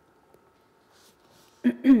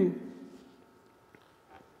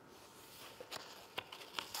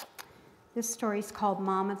 This story is called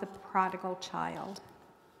Mama the Prodigal Child.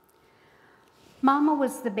 Mama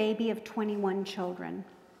was the baby of 21 children.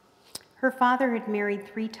 Her father had married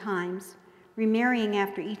 3 times, remarrying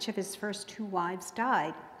after each of his first 2 wives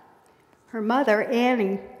died. Her mother,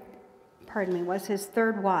 Annie, was his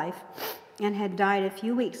 3rd wife and had died a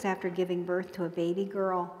few weeks after giving birth to a baby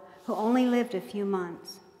girl who only lived a few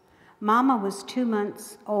months. Mama was 2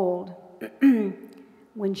 months old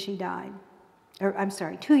when she died.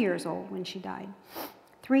 2 years old when she died.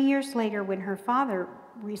 3 years later, when her father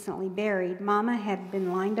recently buried, Mama had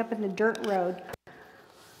been lined up in the dirt road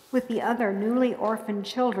with the other newly orphaned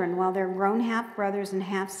children while their grown half-brothers and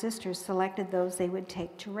half-sisters selected those they would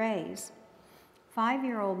take to raise.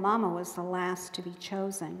 5-year-old Mama was the last to be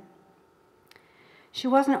chosen. She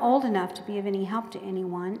wasn't old enough to be of any help to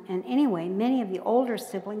anyone, and anyway, many of the older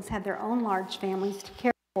siblings had their own large families to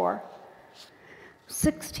care for.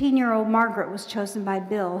 16-year-old Margaret was chosen by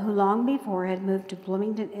Bill, who long before had moved to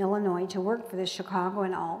Bloomington, Illinois to work for the Chicago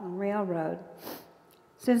and Alton Railroad.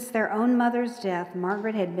 Since their own mother's death,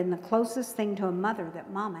 Margaret had been the closest thing to a mother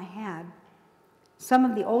that Mama had. Some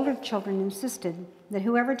of the older children insisted that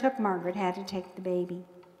whoever took Margaret had to take the baby.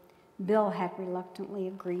 Bill had reluctantly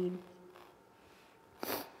agreed.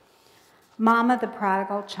 Mama, the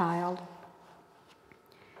prodigal child.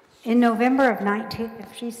 In November of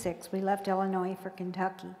 1956, we left Illinois for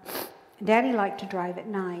Kentucky. Daddy liked to drive at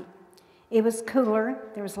night. It was cooler,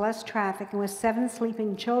 there was less traffic, and with 7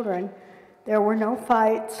 sleeping children, there were no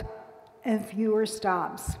fights and fewer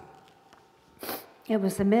stops. It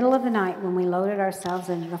was the middle of the night when we loaded ourselves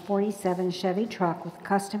into the 47 Chevy truck with a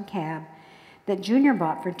custom cab that Junior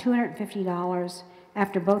bought for $250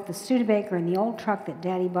 after both the Studebaker and the old truck that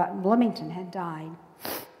Daddy bought in Bloomington had died.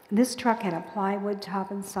 This truck had a plywood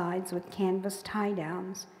top and sides with canvas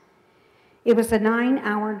tie-downs. It was a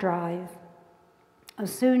 9-hour drive, a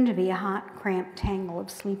soon-to-be hot, cramped tangle of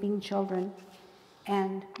sleeping children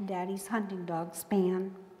and Daddy's hunting dog,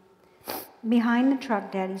 Span. Behind the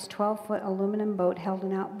truck, Daddy's 12-foot aluminum boat held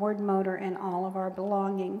an outboard motor and all of our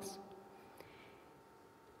belongings.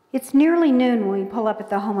 It's nearly noon when we pull up at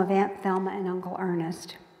the home of Aunt Thelma and Uncle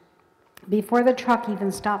Ernest. Before the truck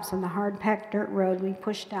even stops on the hard-packed dirt road, we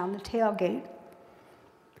push down the tailgate.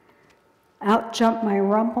 Out jump my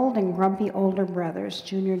rumpled and grumpy older brothers,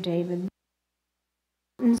 Junior, David,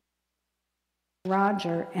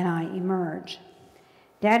 Roger, and I emerge.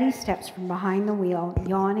 Daddy steps from behind the wheel,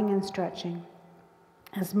 yawning and stretching,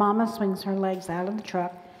 as Mama swings her legs out of the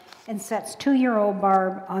truck and sets 2-year-old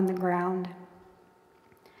Barb on the ground.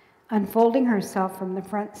 Unfolding herself from the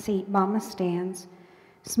front seat, Mama stands,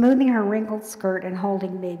 smoothing her wrinkled skirt and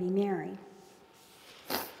holding baby Mary.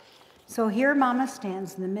 So here Mama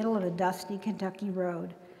stands in the middle of a dusty Kentucky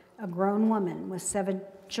road, a grown woman with 7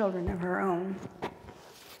 children of her own.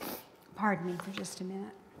 Pardon me for just a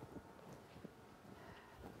minute.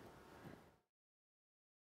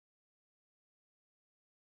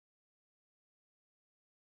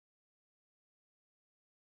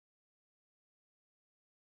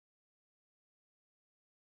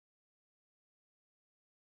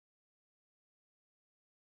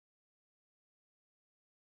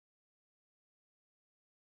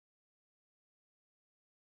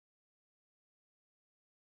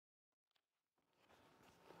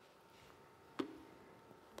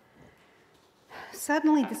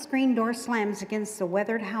 Suddenly, the screen door slams against the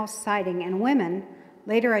weathered house siding, and women,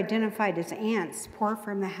 later identified as aunts, pour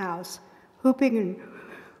from the house, whooping and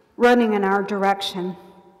running in our direction.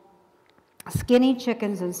 Skinny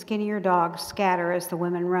chickens and skinnier dogs scatter as the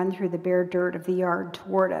women run through the bare dirt of the yard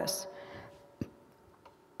toward us.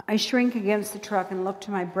 I shrink against the truck and look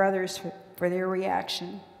to my brothers for their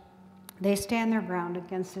reaction. They stand their ground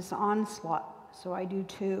against this onslaught, so I do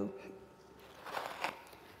too.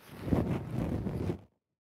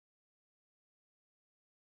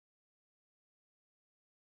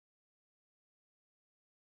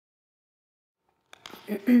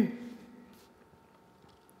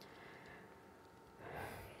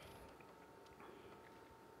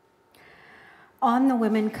 On the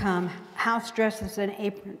women come, house dresses and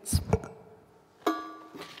aprons.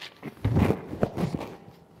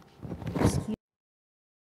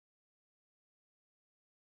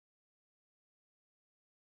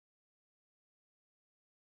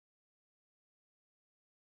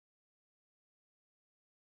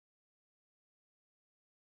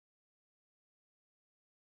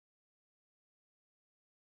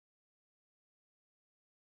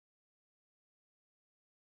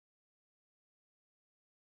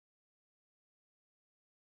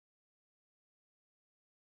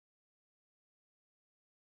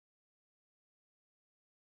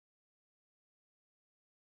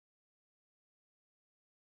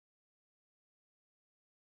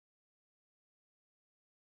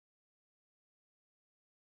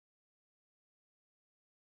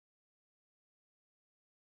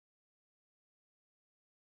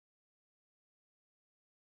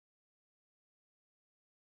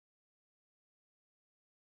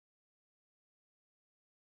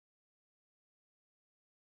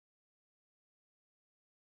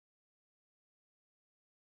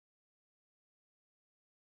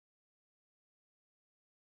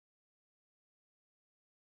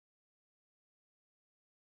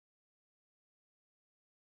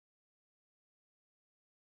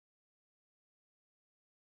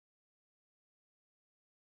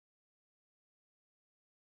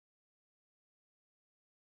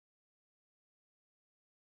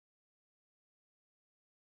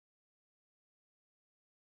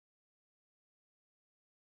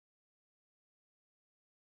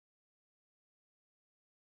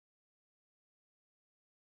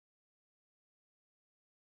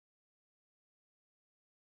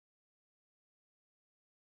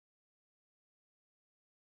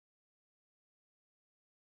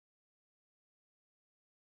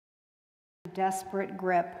 desperate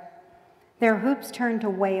grip. Their hoops turn to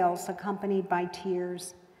wails accompanied by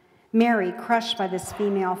tears. Mary, crushed by this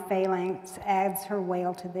female phalanx, adds her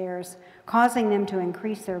wail to theirs, causing them to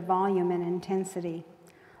increase their volume and intensity.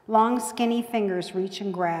 Long, skinny fingers reach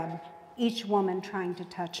and grab, each woman trying to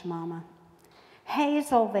touch Mama.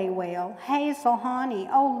 Hazel, they wail. Hazel, honey.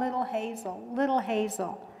 Oh, little Hazel, little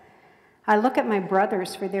Hazel. I look at my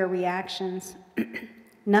brothers for their reactions.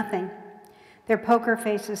 Nothing. Their poker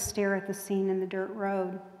faces stare at the scene in the dirt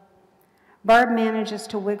road. Barb manages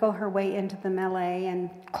to wiggle her way into the melee and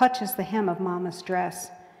clutches the hem of Mama's dress.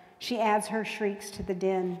 She adds her shrieks to the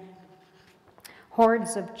din.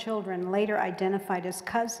 Hordes of children, later identified as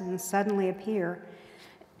cousins, suddenly appear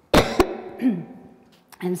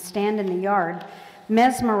and stand in the yard,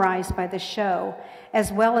 mesmerized by the show,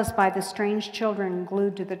 as well as by the strange children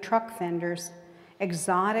glued to the truck fenders.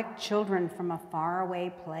 Exotic children from a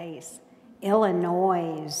faraway place,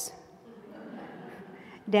 Illinois.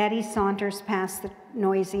 Daddy saunters past the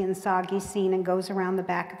noisy and soggy scene and goes around the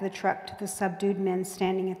back of the truck to the subdued men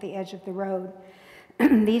standing at the edge of the road.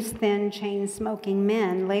 These thin, chain-smoking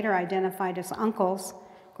men, later identified as uncles,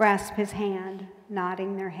 grasp his hand,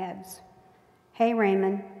 nodding their heads. Hey,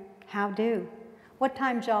 Raymond, how do? What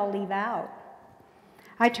time y'all leave out?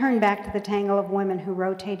 I turn back to the tangle of women who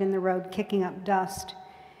rotate in the road, kicking up dust.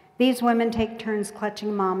 These women take turns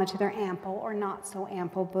clutching Mama to their ample or not so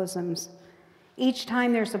ample bosoms. Each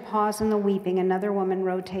time there's a pause in the weeping, another woman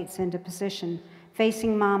rotates into position,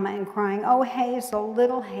 facing Mama and crying, "Oh, Hazel,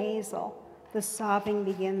 little Hazel." The sobbing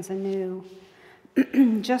begins anew.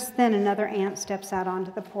 Just then, another aunt steps out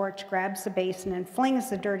onto the porch, grabs the basin, and flings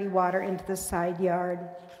the dirty water into the side yard.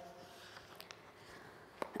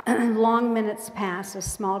 Long minutes pass as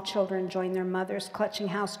small children join their mothers, clutching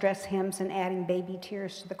house dress hymns and adding baby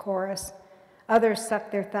tears to the chorus. Others suck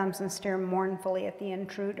their thumbs and stare mournfully at the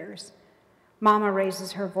intruders. Mama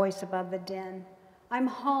raises her voice above the din. "I'm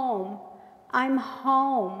home, I'm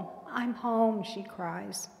home, I'm home," she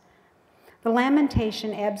cries. The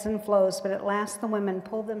lamentation ebbs and flows, but at last the women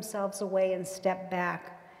pull themselves away and step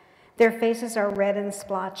back. Their faces are red and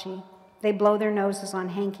splotchy. They blow their noses on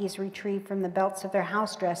hankies retrieved from the belts of their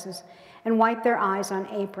house dresses and wipe their eyes on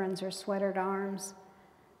aprons or sweatered arms.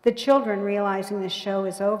 The children, realizing the show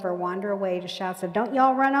is over, wander away to shouts of, "Don't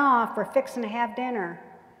y'all run off, we're fixing to have dinner."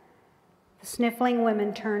 The sniffling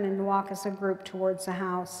women turn and walk as a group towards the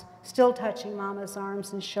house, still touching Mama's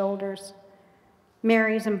arms and shoulders.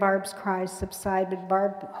 Mary's and Barb's cries subside, but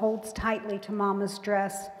Barb holds tightly to Mama's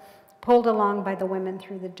dress, pulled along by the women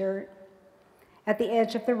through the dirt. At the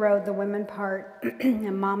edge of the road, the women part,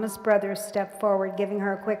 and Mama's brothers step forward, giving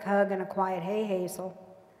her a quick hug and a quiet, "Hey, Hazel,"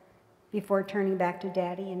 before turning back to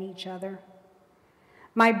Daddy and each other.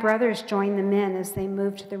 My brothers join the men as they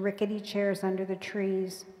move to the rickety chairs under the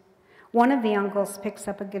trees. One of the uncles picks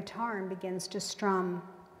up a guitar and begins to strum.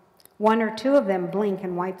 One or two of them blink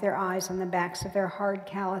and wipe their eyes on the backs of their hard,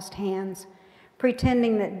 calloused hands,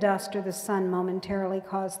 pretending that dust or the sun momentarily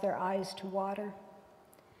caused their eyes to water.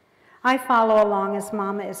 I follow along as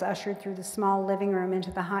Mama is ushered through the small living room into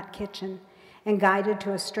the hot kitchen and guided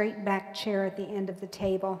to a straight-backed chair at the end of the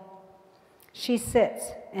table. She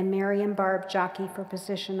sits, and Mary and Barb jockey for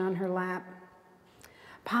position on her lap.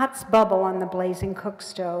 Pots bubble on the blazing cook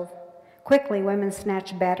stove. Quickly, women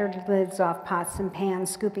snatch battered lids off pots and pans,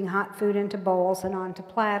 scooping hot food into bowls and onto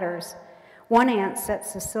platters. One aunt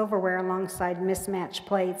sets the silverware alongside mismatched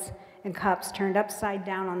plates and cups turned upside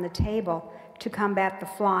down on the table to combat the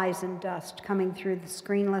flies and dust coming through the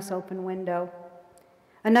screenless open window.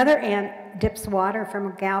 Another aunt dips water from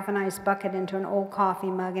a galvanized bucket into an old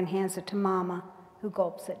coffee mug and hands it to Mama, who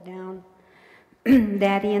gulps it down.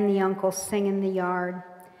 Daddy and the uncles sing in the yard.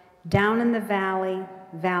 Down in the valley,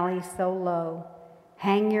 valley so low,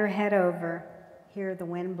 hang your head over, hear the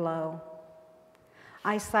wind blow.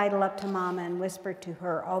 I sidle up to Mama and whisper to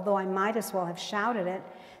her, although I might as well have shouted it,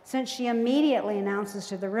 since she immediately announces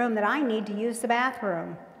to the room that I need to use the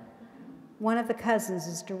bathroom. One of the cousins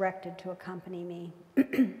is directed to accompany me.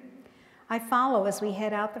 I follow as we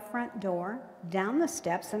head out the front door, down the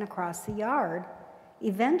steps and across the yard,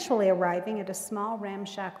 eventually arriving at a small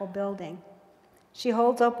ramshackle building. She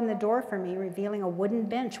holds open the door for me, revealing a wooden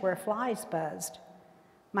bench where flies buzzed.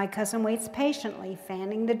 My cousin waits patiently,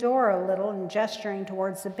 fanning the door a little and gesturing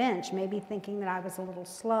towards the bench, maybe thinking that I was a little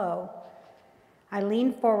slow. I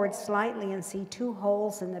lean forward slightly and see two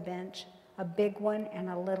holes in the bench, a big one and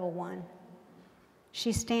a little one.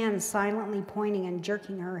 She stands silently pointing and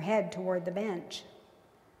jerking her head toward the bench.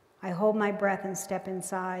 I hold my breath and step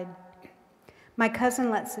inside. My cousin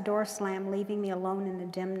lets the door slam, leaving me alone in the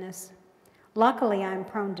dimness. Luckily, I'm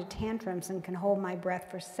prone to tantrums and can hold my breath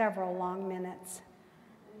for several long minutes.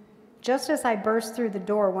 Just as I burst through the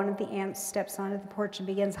door, one of the aunts steps onto the porch and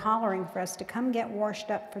begins hollering for us to come get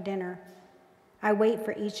washed up for dinner. I wait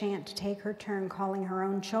for each aunt to take her turn calling her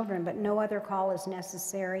own children, but no other call is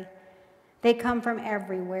necessary. They come from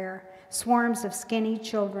everywhere, swarms of skinny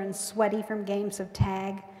children, sweaty from games of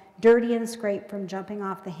tag, dirty and scraped from jumping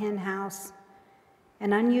off the hen house.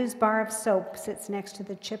 An unused bar of soap sits next to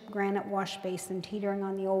the chipped granite wash basin teetering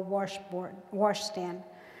on the old washstand.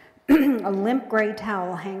 A limp gray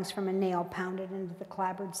towel hangs from a nail pounded into the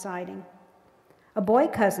clapboard siding. A boy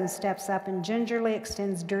cousin steps up and gingerly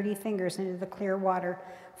extends dirty fingers into the clear water,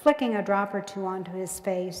 flicking a drop or two onto his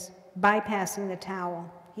face, bypassing the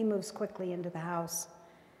towel. He moves quickly into the house.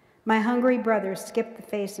 My hungry brothers skip the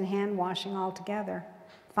face and hand washing altogether,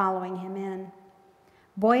 following him in.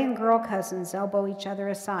 Boy and girl cousins elbow each other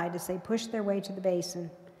aside as they push their way to the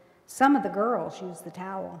basin. Some of the girls use the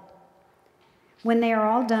towel. When they are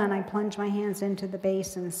all done, I plunge my hands into the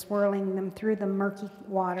basin, swirling them through the murky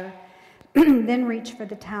water, then reach for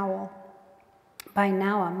the towel. By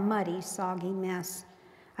now, a muddy, soggy mess.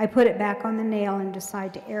 I put it back on the nail and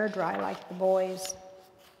decide to air dry like the boys.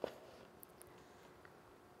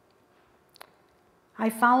 I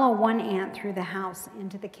follow one aunt through the house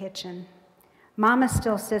into the kitchen. Mama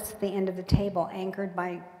still sits at the end of the table, anchored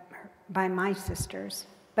by my sisters.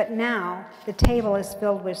 But now, the table is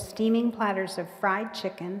filled with steaming platters of fried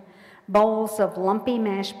chicken, bowls of lumpy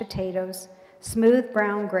mashed potatoes, smooth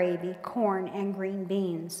brown gravy, corn, and green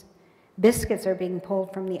beans. Biscuits are being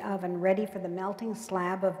pulled from the oven, ready for the melting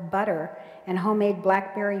slab of butter and homemade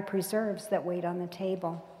blackberry preserves that wait on the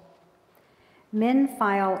table. Men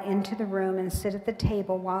file into the room and sit at the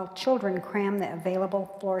table while children cram the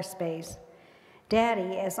available floor space.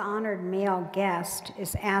 Daddy, as honored male guest,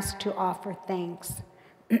 is asked to offer thanks.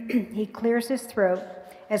 He clears his throat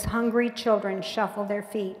as hungry children shuffle their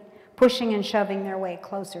feet, pushing and shoving their way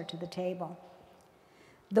closer to the table.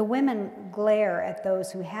 The women glare at those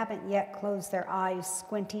who haven't yet closed their eyes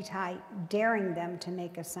squinty tight, daring them to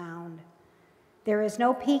make a sound. There is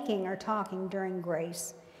no peeking or talking during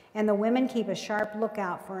grace, and the women keep a sharp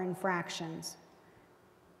lookout for infractions,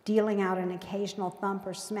 dealing out an occasional thump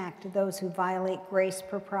or smack to those who violate grace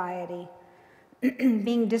propriety.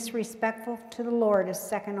 Being disrespectful to the Lord is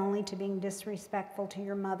second only to being disrespectful to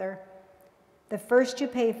your mother. The first you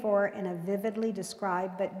pay for in a vividly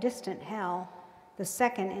described but distant hell, the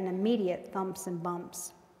second in immediate thumps and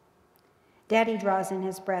bumps. Daddy draws in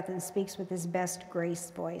his breath and speaks with his best grace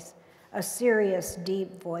voice, a serious,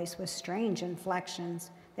 deep voice with strange inflections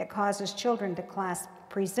that causes children to clasp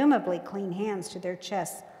presumably clean hands to their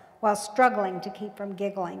chests while struggling to keep from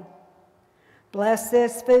giggling. Bless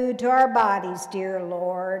this food to our bodies, dear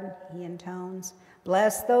Lord, he intones.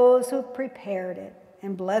 Bless those who've prepared it,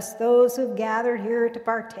 and bless those who've gathered here to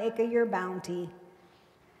partake of your bounty.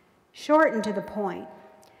 Short and to the point.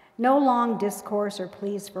 No long discourse or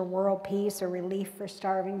pleas for world peace or relief for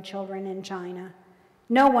starving children in China.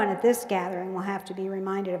 No one at this gathering will have to be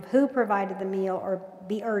reminded of who provided the meal or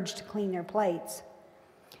be urged to clean their plates.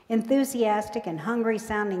 Enthusiastic and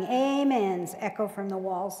hungry-sounding amens echo from the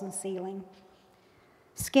walls and ceiling.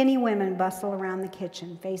 Skinny women bustle around the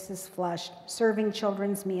kitchen, faces flushed, serving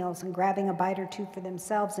children's meals and grabbing a bite or two for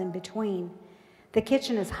themselves in between. The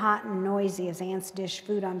kitchen is hot and noisy as aunts dish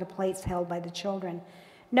food onto plates held by the children.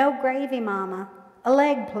 No gravy, Mama. A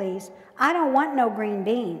leg, please. I don't want no green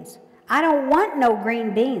beans. I don't want no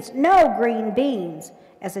green beans. No green beans,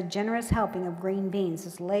 as a generous helping of green beans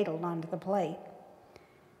is ladled onto the plate.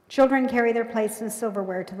 Children carry their plates and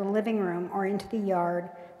silverware to the living room or into the yard,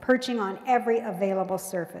 perching on every available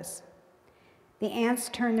surface. The aunts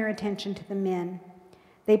turn their attention to the men.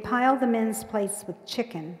 They pile the men's plates with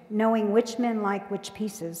chicken, knowing which men like which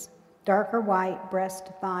pieces, dark or white, breast,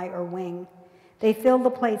 thigh, or wing. They fill the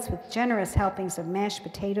plates with generous helpings of mashed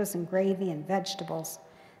potatoes and gravy and vegetables.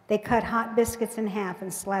 They cut hot biscuits in half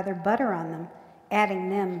and slather butter on them, adding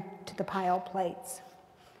them to the piled plates.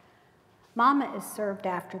 Mama is served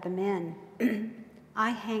after the men.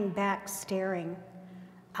 I hang back staring.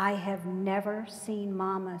 I have never seen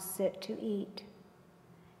Mama sit to eat.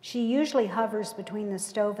 She usually hovers between the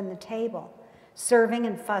stove and the table, serving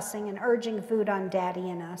and fussing and urging food on Daddy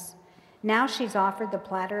and us. Now she's offered the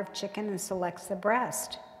platter of chicken and selects the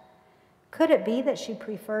breast. Could it be that she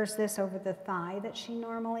prefers this over the thigh that she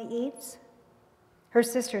normally eats? Her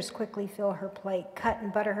sisters quickly fill her plate, cut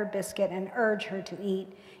and butter her biscuit, and urge her to eat.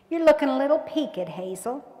 You're looking a little peaked,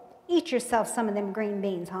 Hazel. Eat yourself some of them green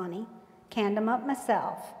beans, honey. Canned 'em up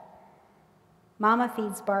myself. Mama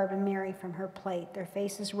feeds Barb and Mary from her plate, their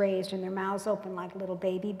faces raised and their mouths open like little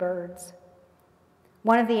baby birds.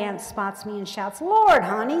 One of the aunts spots me and shouts, "Lord,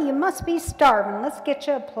 honey, you must be starving. Let's get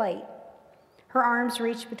you a plate." Her arms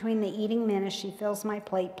reach between the eating men as she fills my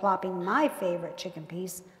plate, plopping my favorite chicken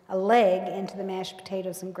piece, a leg, into the mashed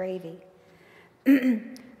potatoes and gravy.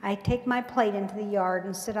 I take my plate into the yard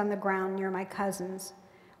and sit on the ground near my cousins.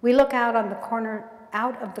 We look out of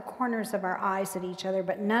the corners of our eyes at each other,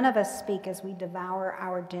 but none of us speak as we devour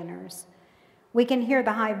our dinners. We can hear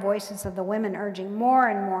the high voices of the women urging more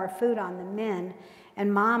and more food on the men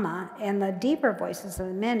and Mama, and the deeper voices of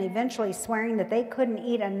the men eventually swearing that they couldn't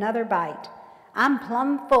eat another bite. "I'm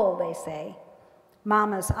plumb full," they say.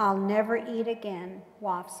 Mama's "I'll never eat again"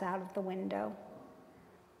 wafts out of the window.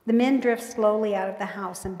 The men drift slowly out of the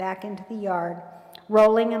house and back into the yard,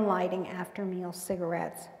 rolling and lighting after-meal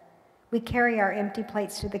cigarettes. We carry our empty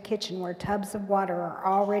plates to the kitchen where tubs of water are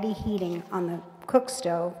already heating on the cook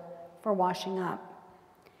stove for washing up.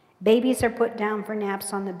 Babies are put down for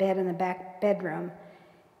naps on the bed in the back bedroom,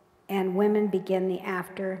 and women begin the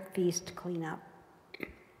after-feast cleanup.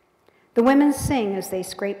 The women sing as they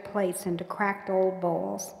scrape plates into cracked old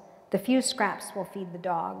bowls. The few scraps will feed the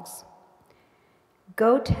dogs.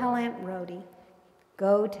 "Go tell Aunt Rhody,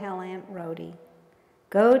 go tell Aunt Rhody,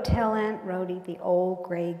 go tell Aunt Rhody the old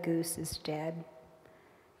gray goose is dead."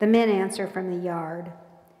 The men answer from the yard,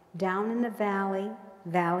 "Down in the valley,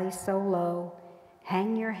 valley so low,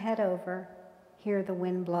 hang your head over, hear the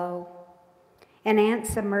wind blow." An aunt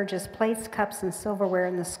submerges plates, cups, and silverware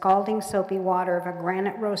in the scalding soapy water of a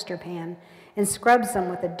granite roaster pan and scrubs them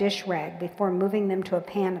with a dish rag before moving them to a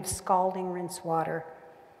pan of scalding rinse water.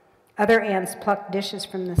 Other aunts pluck dishes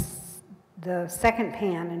from the second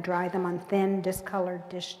pan and dry them on thin, discolored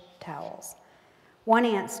dish towels. One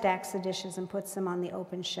aunt stacks the dishes and puts them on the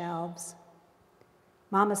open shelves.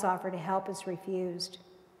 Mama's offer to help is refused.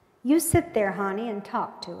 "You sit there, honey, and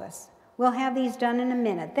talk to us. We'll have these done in a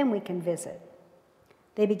minute, then we can visit."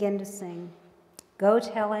 They begin to sing, "Go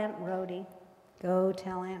tell Aunt Rhody, go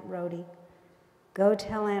tell Aunt Rhody, go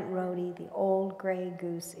tell Aunt Rhody the old gray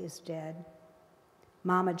goose is dead."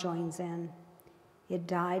 Mama joins in. "It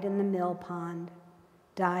died in the mill pond,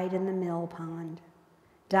 died in the mill pond,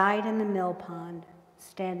 died in the mill pond,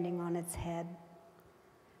 standing on its head."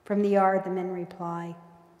 From the yard, the men reply,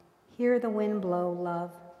 "Hear the wind blow,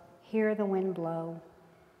 love, hear the wind blow.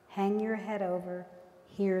 Hang your head over,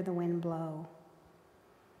 hear the wind blow."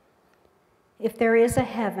 If there is a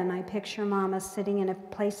heaven, I picture Mama sitting in a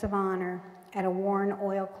place of honor at a worn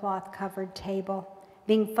oilcloth-covered table,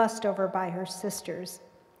 being fussed over by her sisters,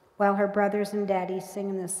 while her brothers and daddy sing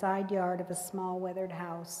in the side yard of a small weathered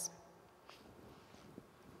house.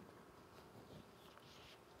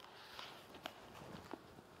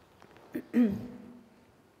 Then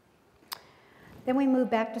we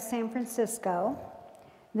moved back to San Francisco.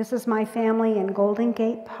 This is my family in Golden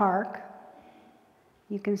Gate Park.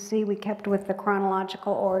 You can see we kept with the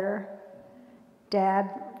chronological order. Dad,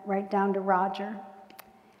 right down to Roger.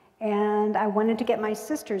 And I wanted to get my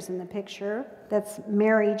sisters in the picture. That's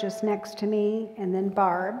Mary just next to me, and then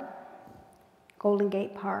Barb, Golden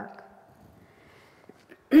Gate Park.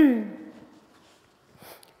 And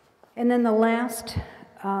then the last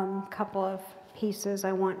couple of pieces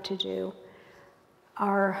I want to do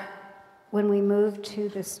are when we moved to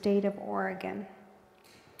the state of Oregon.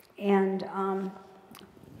 And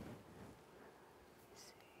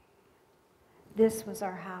this was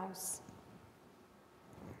our house.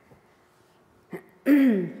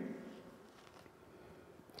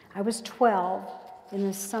 I was 12 in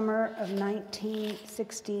the summer of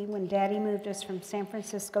 1960 when Daddy moved us from San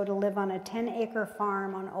Francisco to live on a 10-acre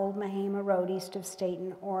farm on Old Mahama Road east of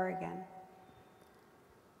Staten, Oregon.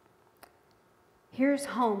 Here's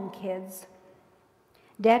home, kids.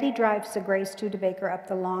 Daddy drives the gray Studebaker up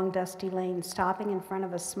the long, dusty lane, stopping in front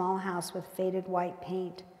of a small house with faded white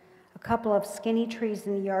paint. A couple of skinny trees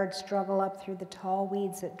in the yard struggle up through the tall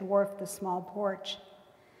weeds that dwarf the small porch.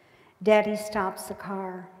 Daddy stops the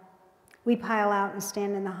car. We pile out and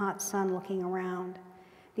stand in the hot sun looking around.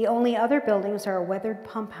 The only other buildings are a weathered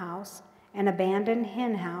pump house, an abandoned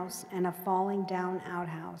hen house, and a falling down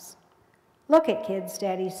outhouse. "Look it, kids,"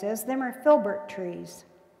 Daddy says. "Them are filbert trees."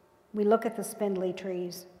 We look at the spindly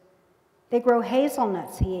trees. "They grow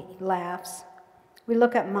hazelnuts," he laughs. We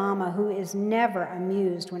look at Mama, who is never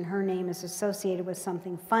amused when her name is associated with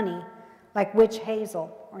something funny, like witch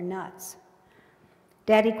hazel or nuts.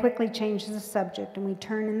 Daddy quickly changes the subject, and we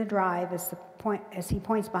turn in the drive as he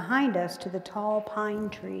points behind us to the tall pine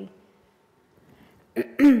tree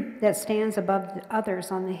that stands above the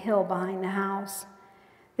others on the hill behind the house.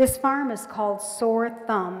 This farm is called Sore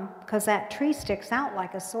Thumb because that tree sticks out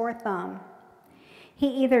like a sore thumb. He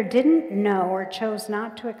either didn't know or chose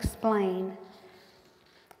not to explain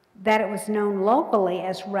that it was known locally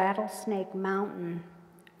as Rattlesnake Mountain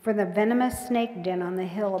for the venomous snake den on the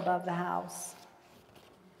hill above the house.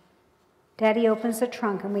 Daddy opens the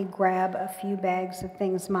trunk and we grab a few bags of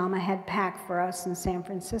things Mama had packed for us in San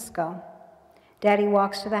Francisco. Daddy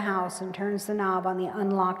walks to the house and turns the knob on the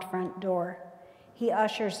unlocked front door. He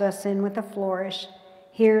ushers us in with a flourish.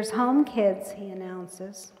 "Here's home, kids," he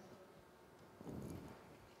announces.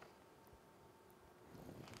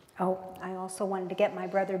 Oh, I also wanted to get my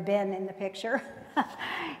brother Ben in the picture.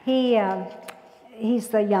 He's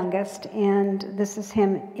the youngest, and this is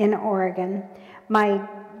him in Oregon. My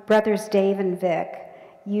brothers Dave and Vic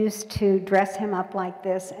used to dress him up like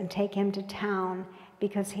this and take him to town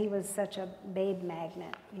because he was such a babe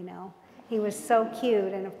magnet, you know. He was so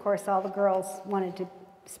cute, and of course all the girls wanted to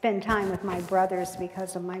spend time with my brothers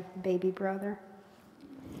because of my baby brother.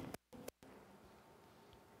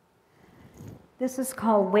 This is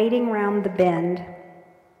called Waiting Round the Bend.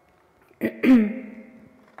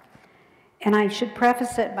 And I should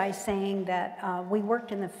preface it by saying that we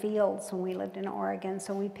worked in the fields when we lived in Oregon,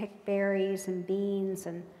 so we picked berries and beans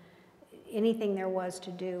and anything there was to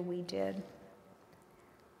do, we did.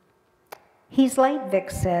 "He's late," Vic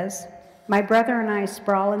says. My brother and I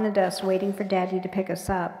sprawl in the dust waiting for Daddy to pick us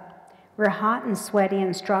up. We're hot and sweaty,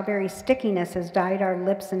 and strawberry stickiness has dyed our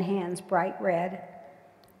lips and hands bright red.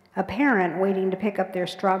 A parent waiting to pick up their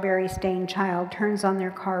strawberry-stained child turns on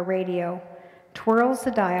their car radio, twirls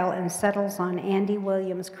the dial, and settles on Andy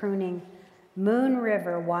Williams crooning, "Moon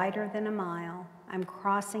River wider than a mile, I'm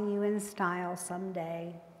crossing you in style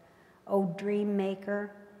someday. Oh, dream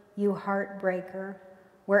maker, you heartbreaker,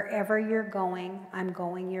 wherever you're going, I'm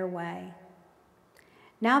going your way."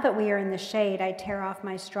 Now that we are in the shade, I tear off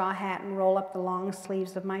my straw hat and roll up the long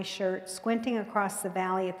sleeves of my shirt, squinting across the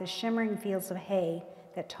valley at the shimmering fields of hay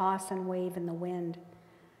that toss and wave in the wind.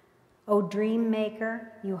 Oh, dream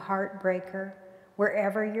maker, you heartbreaker,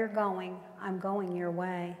 wherever you're going, I'm going your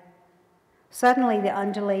way. Suddenly, the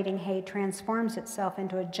undulating hay transforms itself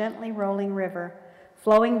into a gently rolling river,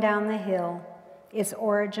 flowing down the hill, its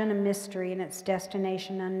origin a mystery and its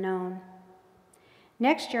destination unknown.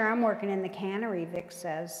 "Next year, I'm working in the cannery," Vic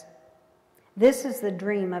says. This is the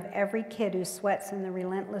dream of every kid who sweats in the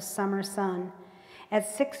relentless summer sun. At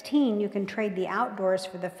 16, you can trade the outdoors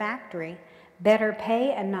for the factory, better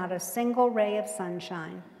pay and not a single ray of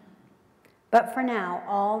sunshine. But for now,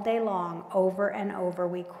 all day long, over and over,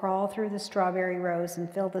 we crawl through the strawberry rows and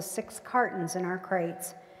fill the 6 cartons in our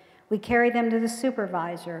crates. We carry them to the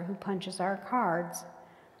supervisor, who punches our cards.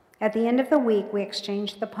 At the end of the week, we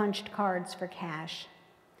exchange the punched cards for cash.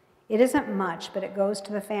 It isn't much, but it goes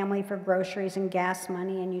to the family for groceries and gas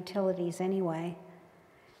money and utilities anyway.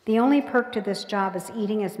 The only perk to this job is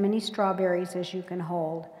eating as many strawberries as you can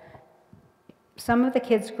hold. Some of the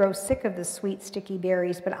kids grow sick of the sweet, sticky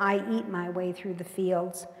berries, but I eat my way through the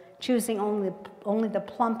fields, choosing only the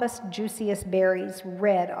plumpest, juiciest berries,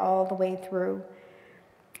 red all the way through.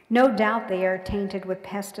 No doubt they are tainted with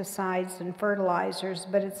pesticides and fertilizers,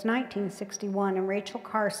 but it's 1961 and Rachel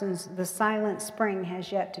Carson's The Silent Spring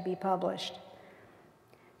has yet to be published.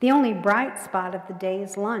 The only bright spot of the day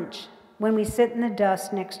is lunch, when we sit in the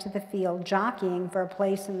dust next to the field, jockeying for a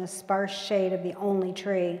place in the sparse shade of the only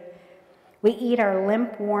tree. We eat our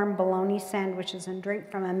limp, warm bologna sandwiches and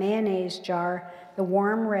drink from a mayonnaise jar the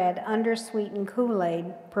warm red, undersweetened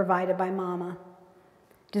Kool-Aid provided by Mama.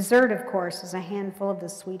 Dessert, of course, is a handful of the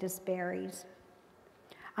sweetest berries.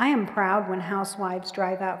 I am proud when housewives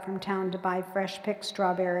drive out from town to buy fresh-picked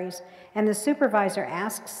strawberries, and the supervisor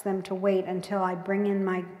asks them to wait until I bring in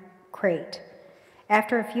my crate.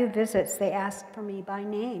 After a few visits, they ask for me by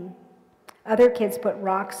name. Other kids put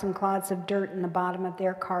rocks and clods of dirt in the bottom of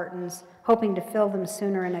their cartons, hoping to fill them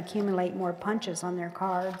sooner and accumulate more punches on their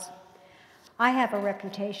cards. I have a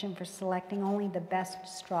reputation for selecting only the best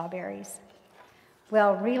strawberries.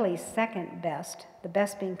 Well, really second best, the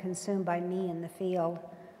best being consumed by me in the field.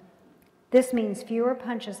 This means fewer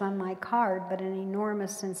punches on my card, but an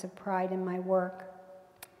enormous sense of pride in my work.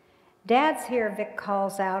 "Dad's here," Vic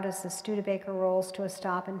calls out as the Studebaker rolls to a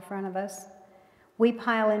stop in front of us. We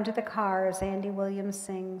pile into the car as Andy Williams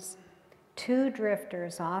sings, "Two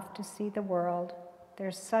drifters off to see the world.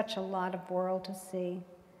 There's such a lot of world to see.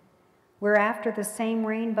 We're after the same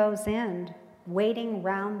rainbow's end, waiting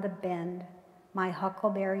round the bend. My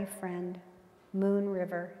huckleberry friend, Moon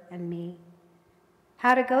River and me."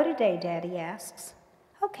 "How'd it go today?" Daddy asks.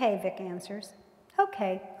 "Okay," Vic answers.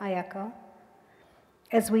 "Okay," I echo.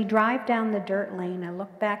 As we drive down the dirt lane, I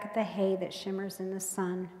look back at the hay that shimmers in the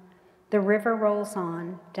sun. The river rolls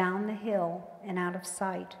on, down the hill and out of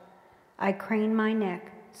sight. I crane my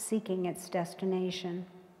neck, seeking its destination.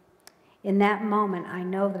 In that moment, I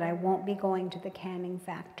know that I won't be going to the canning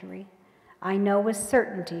factory. I know with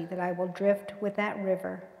certainty that I will drift with that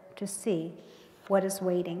river to see what is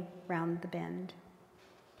waiting round the bend.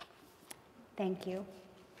 Thank you.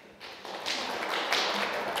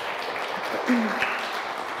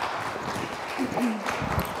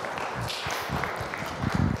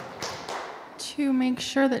 To make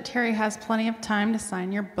sure that Terri has plenty of time to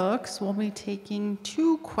sign your books, we'll be taking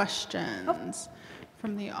 2 questions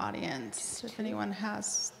from the audience. If anyone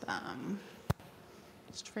has them,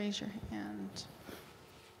 just raise your hand.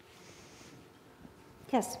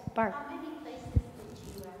 Yes, Barb. How many places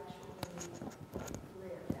did you actually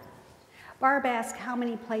live at? Barb asked how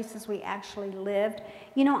many places we actually lived.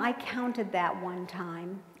 You know, I counted that one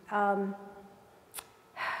time.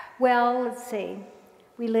 Well, let's see.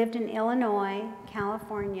 We lived in Illinois,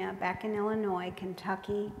 California, back in Illinois,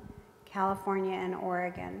 Kentucky, California, and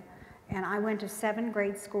Oregon. And I went to 7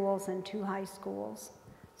 grade schools and 2 high schools.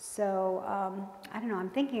 So, I don't know, I'm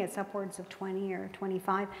thinking it's upwards of 20 or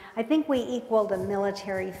 25. I think we equaled a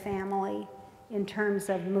military family in terms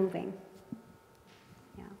of moving.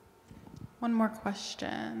 Yeah. One more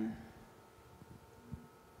question.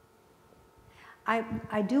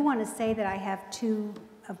 I do want to say that I have 2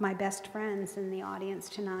 of my best friends in the audience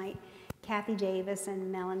tonight, Kathy Davis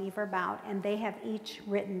and Melanie Verbout, and they have each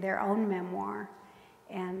written their own memoir,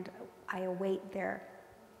 and I await their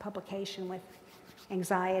publication with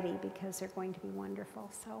anxiety because they're going to be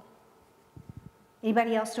wonderful. So,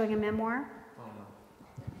 anybody else doing a memoir?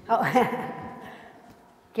 Oh, no.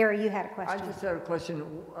 Gary, you had a question. I just have a question.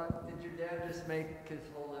 Did your dad just make his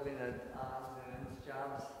whole living at odds and ends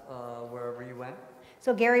jobs wherever you went?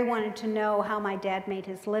 So Gary wanted to know how my dad made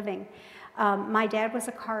his living. My dad was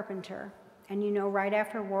a carpenter, and you know, right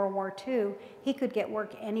after World War II, he could get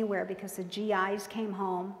work anywhere because the GIs came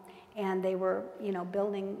home and they were, you know,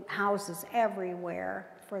 building houses everywhere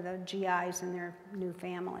for the GIs and their new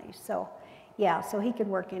families. So, yeah, so he could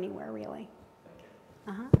work anywhere, really.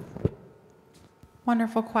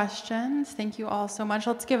 Wonderful questions. Thank you all so much.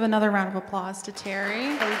 Let's give another round of applause to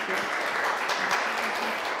Terri. Thank you.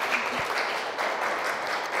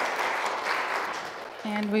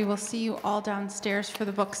 And we will see you all downstairs for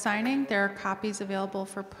the book signing. There are copies available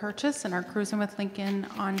for purchase in our Cruising with Lincoln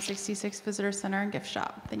on 66 Visitor Center and Gift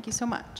Shop. Thank you so much.